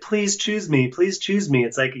 It's like, please choose me, please choose me.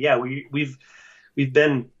 It's like, yeah, we've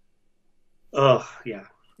been, yeah.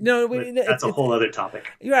 No, that's a whole other topic.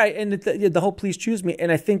 You're right, and the whole "please choose me."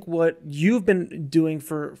 And I think what you've been doing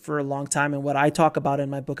for a long time, and what I talk about in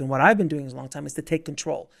my book, and what I've been doing for a long time, is to take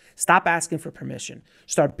control. Stop asking for permission.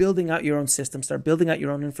 Start building out your own system. Start building out your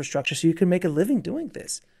own infrastructure, so you can make a living doing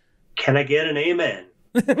this. Can I get an amen?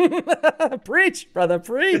 Preach, brother,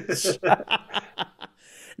 preach.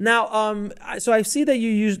 Now, so I see that you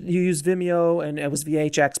use Vimeo, and it was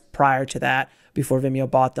VHX prior to that, before Vimeo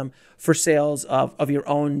bought them, for sales of your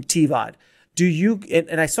own TVOD. Do you,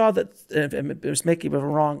 and I saw that, it was making me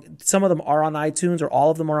wrong, some of them are on iTunes, or all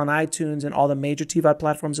of them are on iTunes and all the major TVOD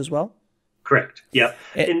platforms as well? Correct. Yeah.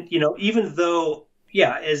 And even though,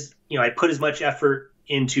 as I put as much effort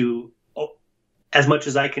into as much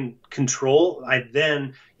as I can control, I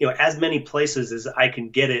then, as many places as I can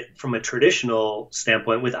get it from a traditional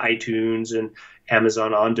standpoint with iTunes and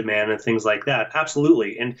Amazon On Demand and things like that.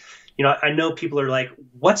 Absolutely. And, I know people are like,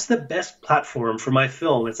 what's the best platform for my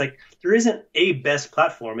film? It's like, there isn't a best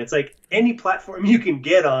platform. It's like any platform you can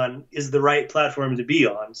get on is the right platform to be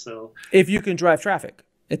on. So if you can drive traffic,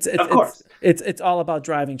 of course, it's all about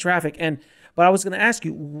driving traffic. But I was going to ask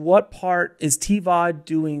you, what part is TVOD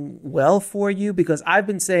doing well for you? Because I've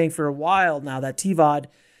been saying for a while now that TVOD,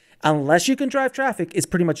 unless you can drive traffic, it's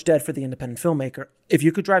pretty much dead for the independent filmmaker. If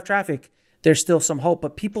you could drive traffic, there's still some hope,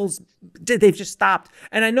 but they've just stopped.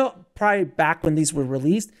 And I know probably back when these were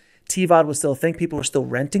released, TVOD was still a thing. People were still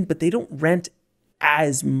renting, but they don't rent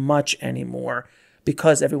as much anymore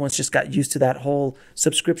because everyone's just got used to that whole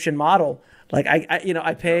subscription model. Like I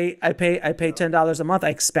pay $10 a month. I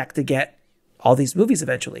expect to get all these movies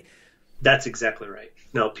eventually. That's exactly right.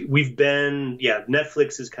 No,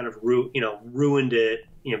 Netflix has kind of ruined it,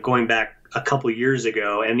 going back a couple years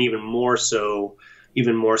ago, and even more so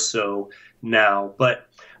now. But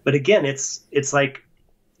again, it's like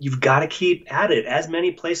you've got to keep at it. As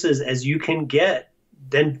many places as you can get,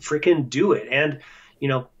 then freaking do it. And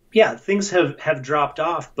things have dropped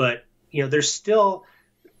off, but there's still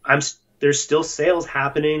sales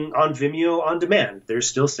happening on Vimeo on demand. There's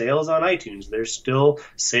still sales on iTunes. There's still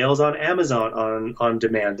sales on Amazon on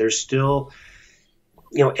demand. There's still,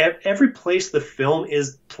 every place the film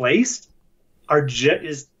is placed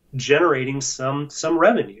is generating some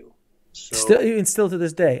revenue. So, still to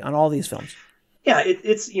this day on all these films. Yeah,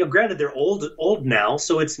 it's granted they're old now,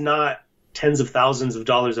 so it's not tens of thousands of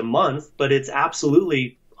dollars a month, but it's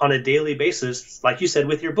absolutely on a daily basis, like you said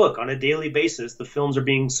with your book, on a daily basis, the films are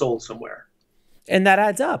being sold somewhere. And that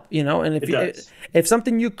adds up, and if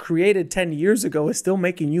something you created 10 years ago is still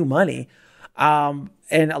making you money, and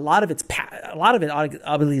a lot of it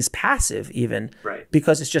obviously is passive even, right?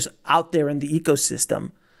 Because it's just out there in the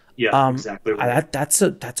ecosystem. Yeah, exactly right. That's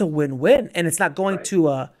a win-win. And it's not going to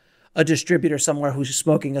a distributor somewhere who's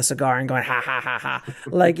smoking a cigar and going, ha, ha, ha, ha.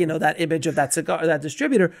 Like, that image of that cigar, that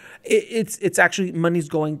distributor, it's actually money's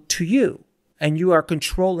going to you. And you are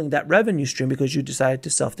controlling that revenue stream because you decided to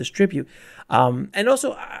self-distribute. And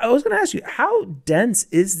also, I was going to ask you, how dense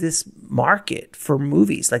is this market for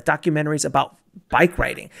movies, like documentaries about bike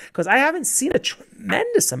riding? Because I haven't seen a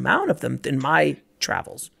tremendous amount of them in my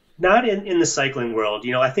travels. Not in the cycling world.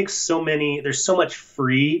 I think there's so much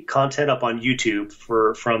free content up on YouTube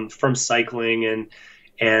from cycling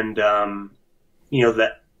and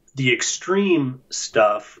that the extreme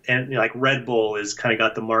stuff, and like Red Bull is kind of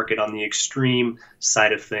got the market on the extreme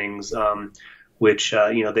side of things, which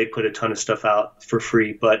they put a ton of stuff out for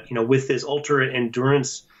free. But with this ultra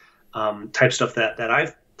endurance type stuff that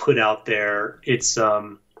I've put out there, it's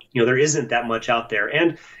there isn't that much out there,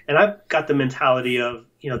 and I've got the mentality of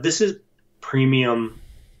this is premium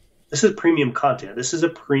content. This is a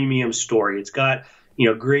premium story. It's got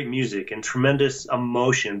great music and tremendous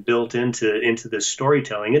emotion built into this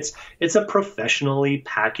storytelling. It's a professionally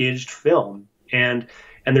packaged film, and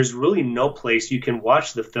there's really no place you can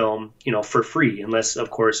watch the film for free, unless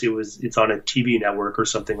of course it's on a TV network or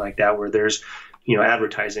something like that where there's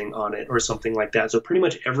advertising on it or something like that. So pretty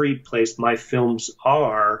much every place my films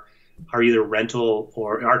are either rental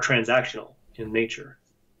or are transactional in nature.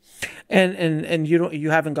 And you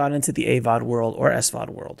haven't gone into the AVOD world or SVOD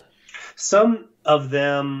world. Some of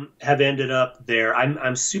them have ended up there.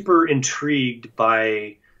 I'm super intrigued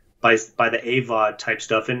by the AVOD type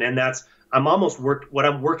stuff, and that's what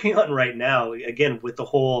I'm working on right now. Again, with the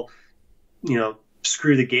whole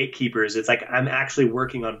screw the gatekeepers. It's like I'm actually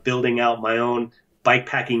working on building out my own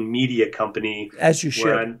bikepacking media company. As you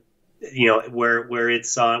should. Where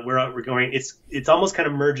it's where we're going. It's almost kind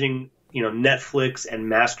of merging Netflix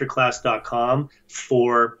and masterclass.com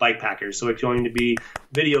for bikepackers. So it's going to be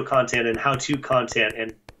video content and how-to content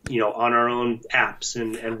and on our own apps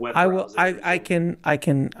and web browsers. I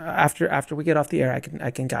can after we get off the air,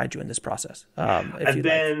 I can guide you in this process. I've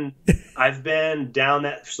been down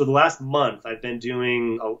that. So the last month I've been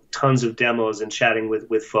doing tons of demos and chatting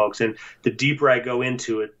with folks, and the deeper I go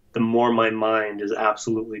into it, the more my mind is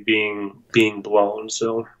absolutely being blown.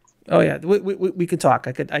 So. Oh yeah, we could talk.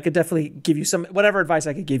 I could definitely give you some whatever advice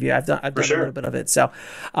I could give you. I've done sure. A little bit of it. So,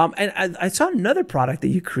 and I saw another product that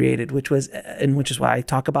you created, which is why I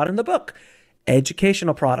talk about in the book,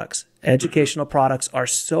 educational products. Educational products are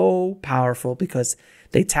so powerful because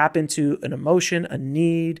they tap into an emotion, a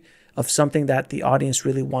need of something that the audience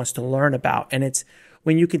really wants to learn about, and it's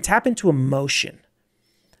when you can tap into emotion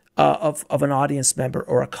of an audience member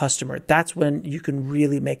or a customer. That's when you can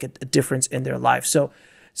really make a difference in their life. So.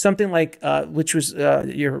 Something like, which was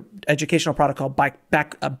your educational product called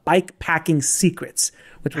Bike Packing Secrets,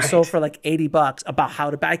 which was sold for like $80 about how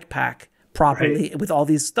to bikepack properly with all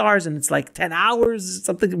these stars, and it's like 10 hours,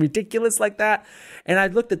 something ridiculous like that. And I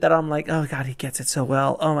looked at that, I'm like, oh God, he gets it so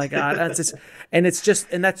well. Oh my God, that's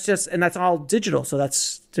all digital. So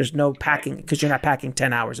there's no packing because you're not packing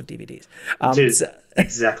 10 hours of DVDs.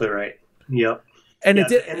 Exactly right. Yep. And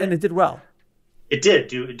it did well. It did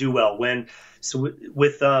do well with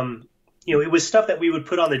it was stuff that we would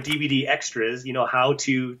put on the DVD extras, how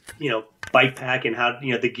to, bike pack and how,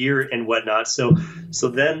 the gear and whatnot. So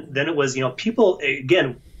then it was, people,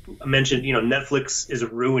 again, I mentioned, Netflix is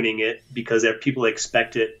ruining it because people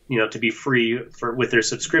expect it, to be free with their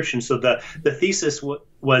subscription. So the thesis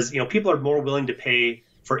was, people are more willing to pay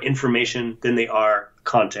for information than they are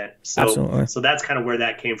content. So, Absolutely. So that's kind of where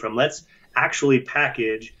that came from. Let's actually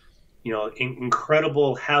package,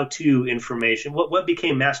 incredible how-to information. What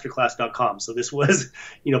became masterclass.com. So this was,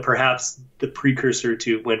 perhaps the precursor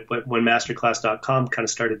to when masterclass.com kind of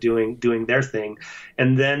started doing their thing.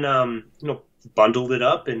 And then, bundled it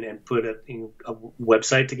up and put a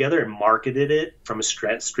website together and marketed it from a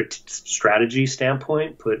strategy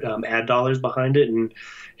standpoint, put ad dollars behind it. And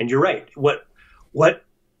you're right. What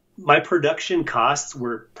my production costs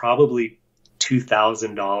were probably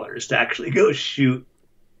 $2,000 to actually go shoot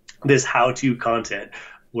this how-to content.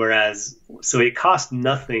 Whereas, so it cost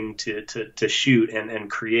nothing to shoot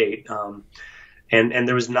and create. And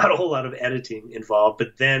there was not a whole lot of editing involved,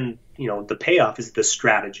 but then, the payoff is the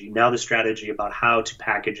strategy. Now the strategy about how to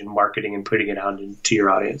package and marketing and putting it out into your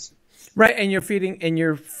audience. Right. And you're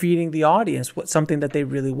feeding the audience something that they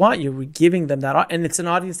really want. You're giving them that. And it's an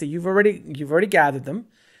audience that you've already gathered them.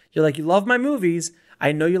 You're like, you love my movies.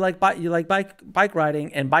 I know you like bike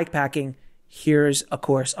riding and bike packing. Here's a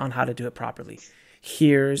course on how to do it properly.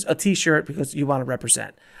 Here's a t-shirt because you want to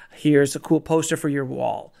represent. Here's a cool poster for your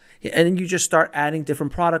wall. And then you just start adding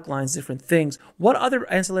different product lines, different things. What other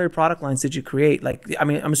ancillary product lines did you create?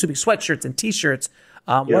 I'm assuming sweatshirts and t-shirts.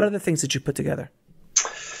 What other things did you put together?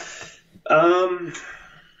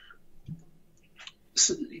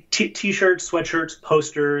 T-shirts, sweatshirts,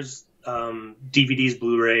 posters, DVDs,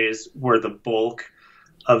 Blu-rays were the bulk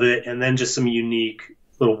of it. And then just some unique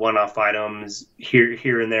little one-off items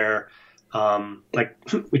here and there.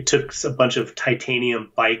 We took a bunch of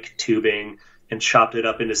titanium bike tubing and chopped it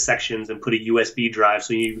up into sections and put a USB drive.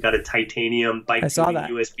 So you've got a titanium bike tubing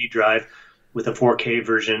USB drive with a 4K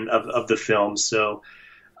version of the film. So,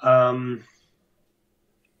 so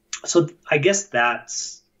I guess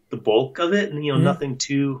that's the bulk of it, and nothing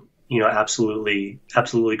too absolutely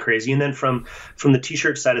crazy. And then from the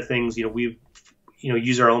t-shirt side of things, we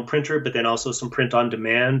use our own printer, but then also some print on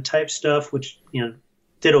demand type stuff, which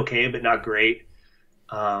did okay, but not great.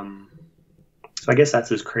 So I guess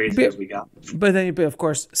that's as crazy as we got. But then, of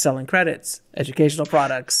course, selling credits, educational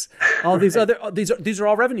products, all these these are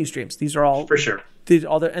all revenue streams. These are all for sure.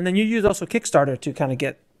 And then you use also Kickstarter to kind of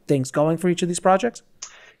get things going for each of these projects.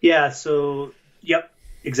 Yeah. So, yep,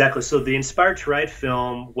 exactly. So the Inspired to Ride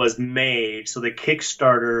film was made. So the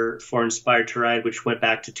Kickstarter for Inspired to Ride, which went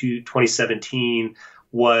back to 2017,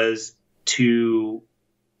 was to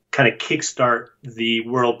kind of kickstart the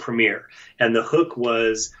world premiere. And the hook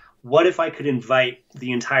was, what if I could invite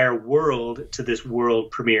the entire world to this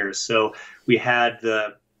world premiere? So we had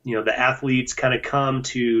the athletes kind of come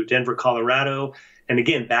to Denver, Colorado. And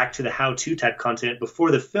again, back to the how-to type content.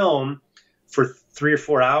 Before the film, for 3 or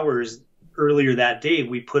 4 hours earlier that day,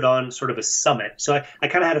 we put on sort of a summit. So I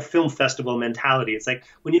kind of had a film festival mentality. It's like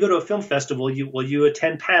when you go to a film festival, you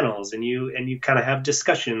attend panels and you kind of have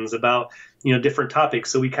discussions about, different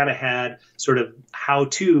topics. So we kind of had sort of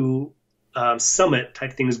how-to summit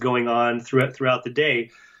type things going on throughout the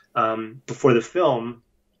day before the film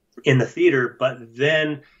in the theater. But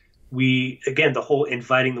then the whole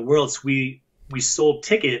inviting the world. So we sold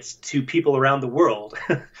tickets to people around the world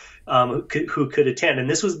who could attend. And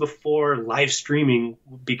this was before live streaming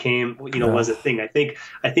became, was a thing. I think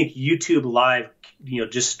YouTube Live,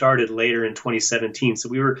 just started later in 2017. So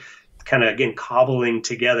we were kind of, again, cobbling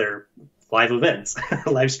together live events,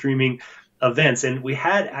 live streaming events. And we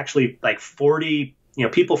had actually like 40,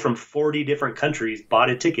 people from 40 different countries bought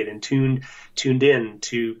a ticket and tuned in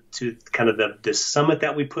to kind of the summit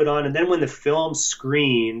that we put on. And then when the film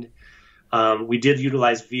screened, we did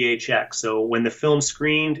utilize VHX. So when the film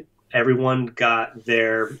screened, everyone got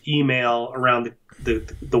their email around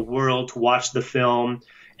the world to watch the film.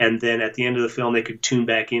 And then at the end of the film, they could tune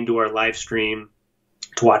back into our live stream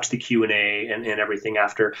to watch the Q&A and everything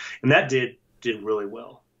after. And that did really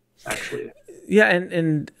well, actually. Yeah.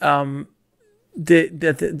 And a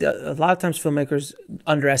lot of times filmmakers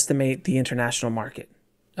underestimate the international market.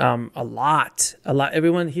 A lot.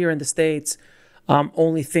 Everyone here in the States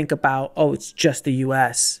only think about, it's just the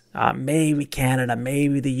U.S., maybe Canada,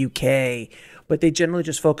 maybe the U.K., but they generally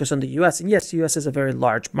just focus on the U.S. And yes, the U.S. is a very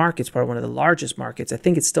large market. It's probably one of the largest markets. I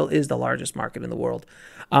think it still is the largest market in the world.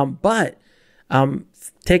 But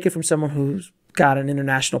take it from someone who's got an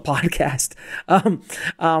international podcast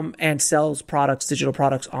and sells products, digital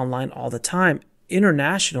products online all the time.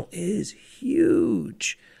 International is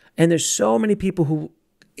huge. And there's so many people who,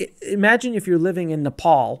 imagine if you're living in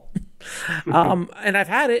Nepal, and I've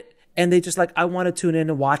had it, and they just like, I want to tune in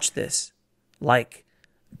and watch this. Like,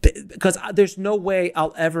 because there's no way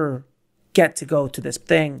I'll ever get to go to this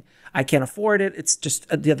thing. I can't afford it. It's just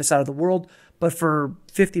at the other side of the world. But for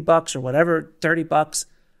 $50 or whatever, $30,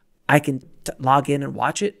 I can log in and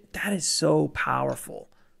watch it. That is so powerful.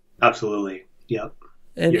 Absolutely. Yep.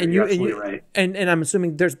 And you're absolutely right. And I'm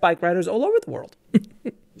assuming there's bike riders all over the world.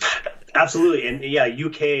 Absolutely. And yeah,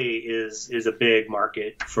 UK is a big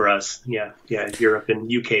market for us. Yeah. Europe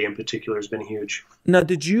and UK in particular has been huge. Now,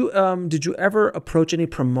 did you ever approach any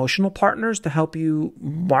promotional partners to help you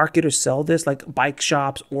market or sell this, like bike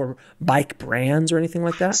shops or bike brands or anything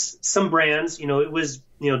like that? Some brands, it was,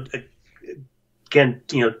 again,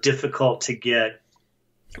 difficult to get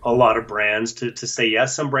a lot of brands to say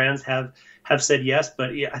yes. Some brands have said yes,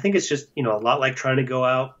 but yeah, I think it's just, a lot like trying to go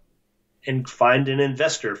out and find an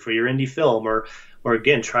investor for your indie film, or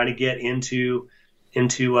again, trying to get into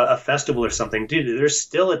a festival or something. Dude, there's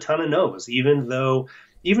still a ton of no's, even though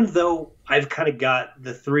I've kind of got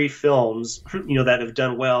the 3 films, that have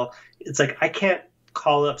done well. It's like, I can't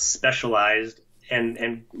call up Specialized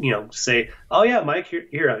and say, oh yeah, Mike,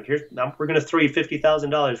 here's we're going to throw you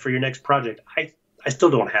 $50,000 for your next project. I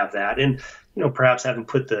still don't have that. And, perhaps haven't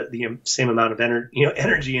put the same amount of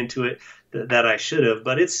energy into it that I should have,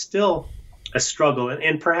 but it's still a struggle.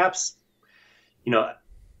 And perhaps, I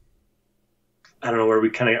don't know where we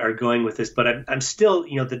kind of are going with this, but I'm still,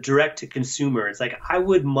 the direct to consumer. It's like, I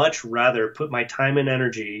would much rather put my time and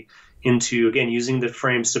energy into, again, using the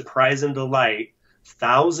frame surprise and delight,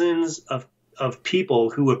 thousands of people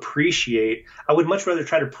who appreciate. I would much rather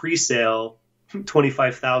try to pre-sale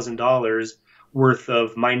 $25,000 worth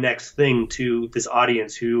of my next thing to this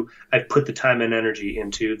audience who I've put the time and energy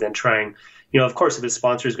into than trying, of course, if a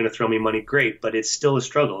sponsor is going to throw me money, great, but it's still a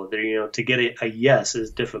struggle. To get a yes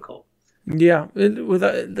is difficult. Yeah,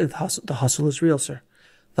 the hustle is real, sir.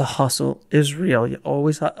 The hustle is real. You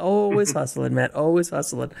always hustling, man. Always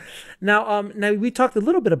hustling. Now we talked a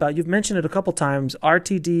little bit about, you've mentioned it a couple times,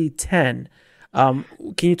 RTD 10. Can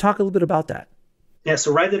you talk a little bit about that? Yeah,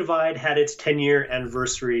 so Ride the Divide had its 10-year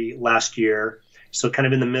anniversary last year. So kind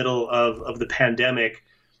of in the middle of the pandemic,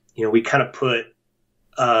 we kind of put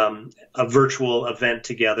a virtual event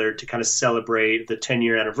together to kind of celebrate the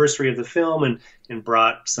 10-year anniversary of the film, and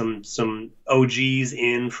brought some OGs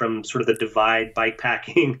in from sort of the Divide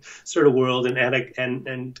bikepacking sort of world,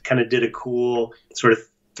 and kind of did a cool sort of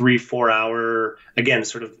 3-4 hour, again,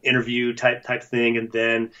 sort of interview type thing. And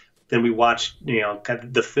then we watched, kind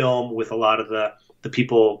of the film with a lot of the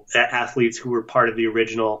people, athletes who were part of the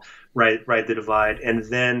original Ride the Divide. And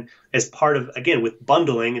then as part of, again, with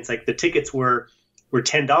bundling, it's like the tickets were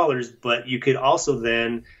 $10, but you could also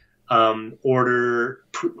then order,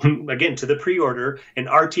 again, to the pre-order, an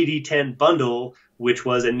RTD 10 bundle, which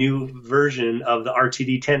was a new version of the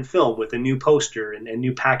RTD 10 film with a new poster and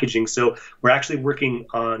new packaging. So we're actually working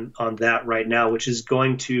on that right now, which is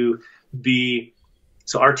going to be,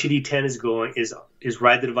 so RTD 10 is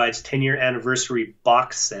Ride the Divide's 10-year anniversary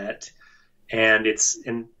box set, and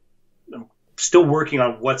I'm still working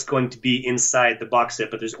on what's going to be inside the box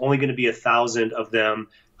set, but there's only going to be 1,000 of them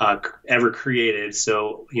ever created.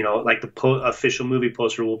 So, like the official movie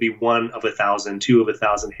poster will be 1 of 1,000, 2 of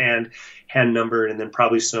 1,000 hand numbered, and then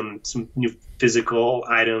probably some new physical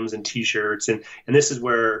items and T-shirts. And this is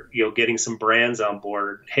where, getting some brands on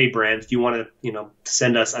board. Hey, brands, do you want to,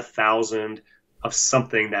 send us 1,000 of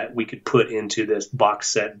something that we could put into this box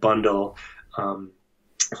set bundle? So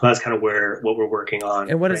that's kind of what we're working on.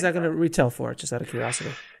 And what is that going to retail for, just out of curiosity?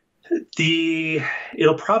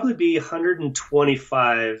 It'll probably be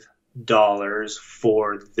 $125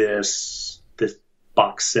 for this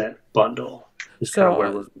box set bundle. So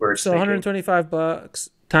 $125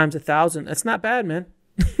 times 1,000. That's not bad, man.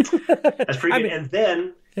 That's pretty good. And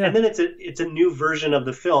then it's a new version of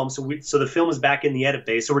the film. So the film is back in the edit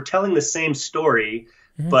bay. So we're telling the same story,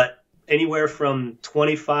 but anywhere from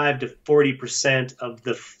 25 to 40% of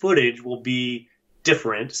the footage will be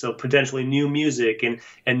different. So potentially new music and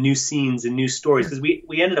new scenes and new stories, because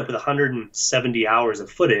we ended up with 170 hours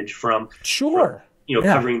of footage from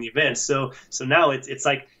covering the event. So now it's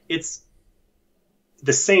like it's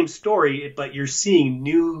the same story, but you're seeing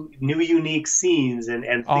new unique scenes and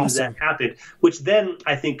things that happened, which then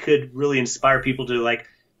I think could really inspire people to like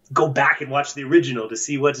go back and watch the original to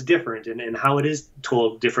see what's different and how it is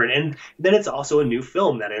told different. And then it's also a new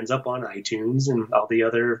film that ends up on iTunes and all the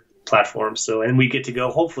other platforms. So, and we get to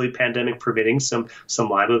go, hopefully pandemic permitting, some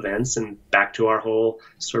live events and back to our whole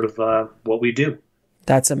sort of what we do.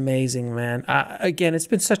 That's amazing, man. Again, it's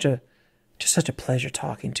been such a Just such a pleasure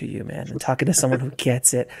talking to you, man, and talking to someone who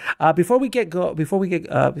gets it. Before we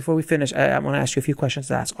finish, I want to ask you a few questions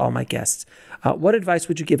to ask all my guests. What advice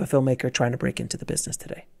would you give a filmmaker trying to break into the business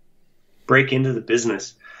today? Break into the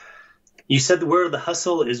business. You said the word of the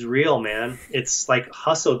hustle is real, man. It's like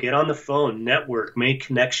hustle, get on the phone, network, make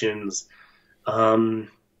connections, do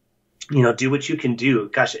what you can do.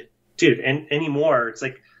 Gosh, dude, and anymore, it's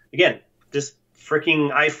like, again, this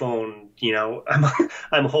freaking iPhone,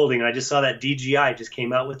 I'm holding. I just saw that DJI just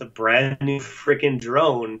came out with a brand new freaking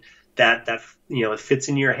drone that it fits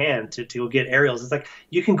in your hand to go get aerials. It's like,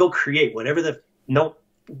 you can go create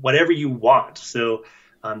whatever you want. So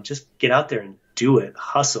just get out there and do it.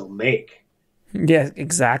 Hustle, make. Yeah,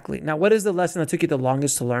 exactly. Now, what is the lesson that took you the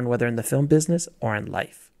longest to learn, whether in the film business or in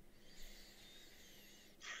life?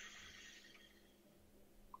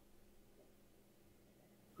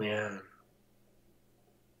 Man,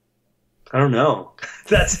 I don't know.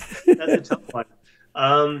 That's a tough one.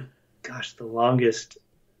 The longest.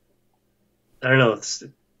 I don't know.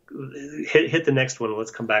 Hit the next one.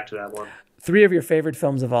 Let's come back to that one. 3 of your favorite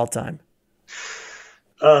films of all time.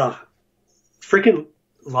 Freaking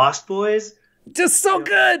Lost Boys. Just so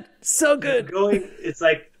good. So good. It's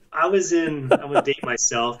like I would date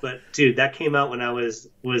myself, but dude, that came out when I was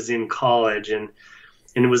in college, and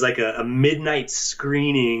it was like a midnight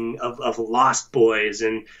screening of Lost Boys,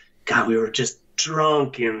 and God, we were just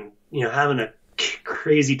drunk and having a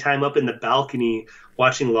crazy time up in the balcony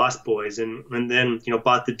watching Lost Boys, and then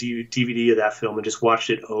bought the DVD of that film and just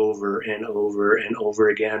watched it over and over and over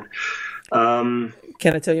again. Can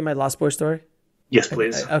I tell you my Lost Boys story? Yes,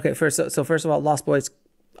 please. Okay, first of all, Lost Boys,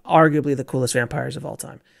 arguably the coolest vampires of all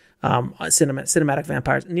time. Cinematic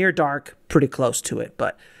vampires, near dark, pretty close to it,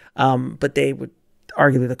 but they would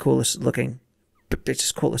arguably the coolest looking,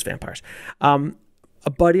 just coolest vampires. A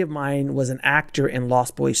buddy of mine was an actor in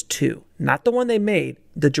Lost Boys 2, not the one they made,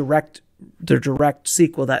 the direct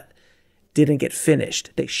sequel that didn't get finished.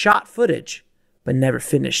 They shot footage, but never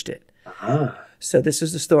finished it. Uh-huh. So this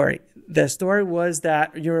is the story. The story was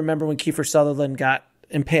that, you remember when Kiefer Sutherland got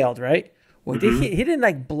impaled, right? Well, he didn't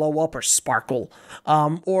like blow up or sparkle,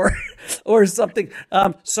 or something.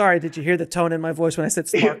 Sorry, did you hear the tone in my voice when I said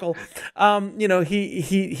sparkle?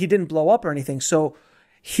 He didn't blow up or anything. So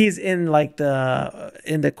he's in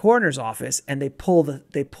the coroner's office, and they pull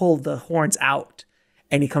the horns out,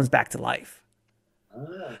 and he comes back to life.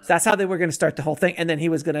 So that's how they were going to start the whole thing. And then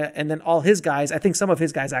and then all his guys, I think some of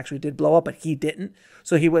his guys actually did blow up, but he didn't.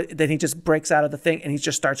 So then he just breaks out of the thing, and he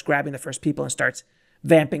just starts grabbing the first people and starts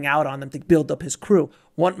vamping out on them to build up his crew.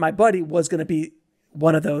 My buddy was going to be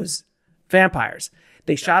one of those vampires.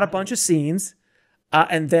 They shot a bunch of scenes,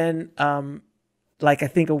 and then, I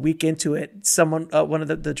think a week into it, one of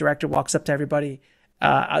the director walks up to everybody.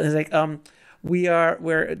 I was like,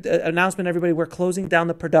 announcement, everybody, we're closing down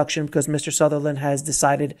the production because Mr. Sutherland has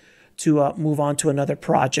decided to move on to another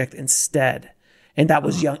project instead. And that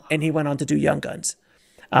was and he went on to do Young Guns.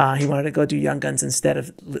 He wanted to go do Young Guns instead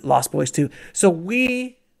of Lost Boys 2. So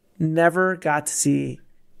we never got to see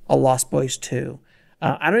a Lost Boys 2.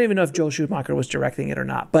 I don't even know if Joel Schumacher was directing it or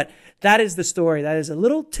not, but that is the story. That is a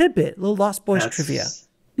little tidbit, little Lost Boys trivia.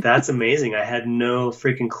 That's amazing. I had no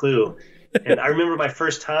freaking clue. And I remember my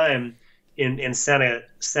first time in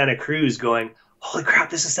Santa Cruz going, holy crap,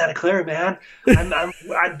 this is Santa Clara, man.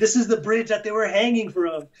 This is the bridge that they were hanging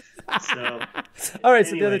from. So, all right, anyways,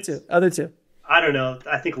 so the other two. I don't know.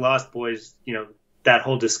 I think Lost Boys, that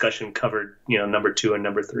whole discussion covered, number 2 and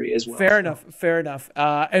number 3 as well. Fair enough.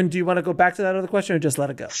 And do you want to go back to that other question or just let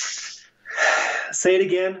it go? Say it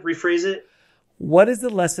again. Rephrase it. What is the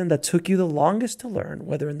lesson that took you the longest to learn,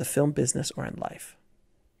 whether in the film business or in life?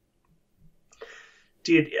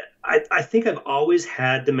 Dude, I think I've always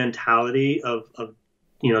had the mentality of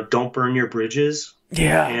don't burn your bridges.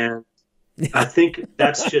 Yeah. And I think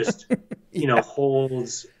that's just,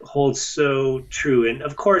 holds so true. And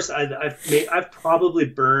of course, I've probably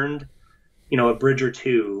burned, a bridge or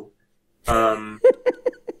two in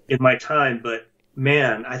my time. But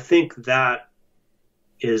man, I think that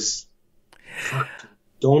is,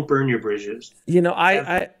 don't burn your bridges.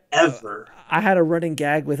 Ever. I had a running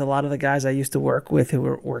gag with a lot of the guys I used to work with who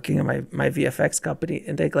were working in my VFX company,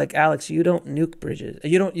 and they're like, Alex, you don't nuke bridges.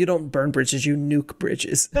 You don't burn bridges. You nuke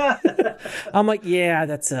bridges. I'm like, yeah,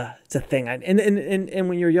 it's a thing. And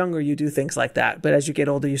when you're younger, you do things like that. But as you get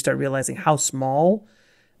older, you start realizing how small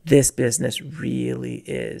this business really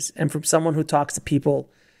is. And from someone who talks to people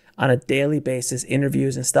on a daily basis,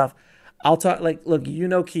 interviews and stuff, I'll talk look,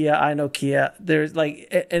 Kia, I know Kia. There's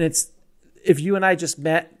and it's, if you and I just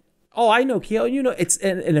met oh, I know Keo, you know, it's,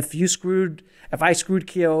 and if I screwed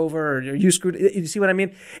Keo over or you screwed, you see what I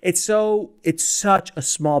mean? It's such a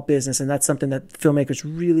small business. And that's something that filmmakers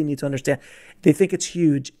really need to understand. They think it's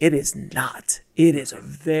huge. It is not. It is a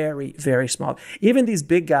very, very small. Even these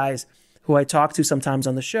big guys who I talk to sometimes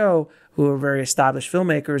on the show, who are very established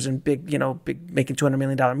filmmakers and big making $200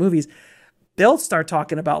 million movies, they'll start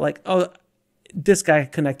talking about like, oh, this guy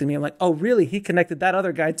connected me. I'm like, oh, really? He connected that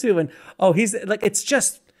other guy too. And oh, he's like, it's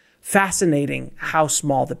just fascinating how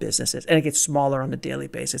small the business is. And it gets smaller on a daily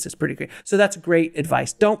basis. It's pretty great. So that's great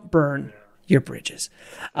advice. Don't burn your bridges.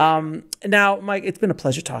 Now, Mike, it's been a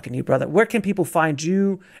pleasure talking to you, brother. Where can people find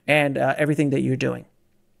you and everything that you're doing?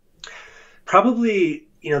 Probably,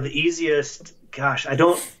 the easiest,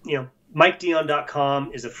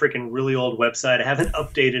 MikeDion.com is a freaking really old website. I haven't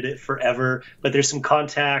updated it forever, but there's some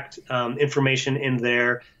contact information in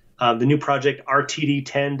there. The new project,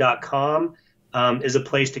 rtd10.com, is a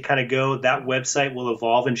place to kind of go. That website will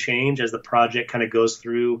evolve and change as the project kind of goes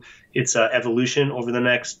through its evolution over the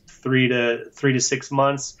next 3 to 6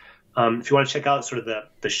 months. If you want to check out sort of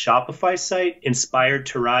the Shopify site,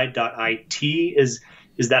 inspiredtoride.it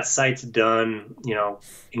is that site's done,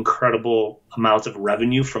 incredible amounts of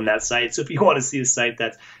revenue from that site. So if you want to see a site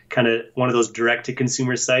that's kind of one of those direct to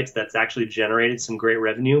consumer sites that's actually generated some great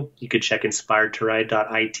revenue, you could check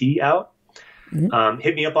inspiredtoride.it out. Mm-hmm.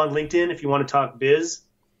 Hit me up on LinkedIn if you want to talk biz.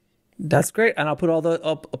 That's great. And I'll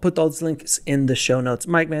put those links in the show notes.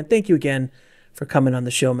 Mike, man, thank you again for coming on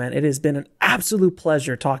the show, man. It has been an absolute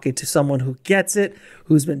pleasure talking to someone who gets it,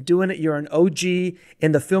 who's been doing it. You're an OG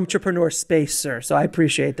in the filmtrepreneur space, sir. So I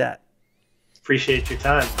appreciate that. Appreciate your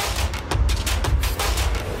time.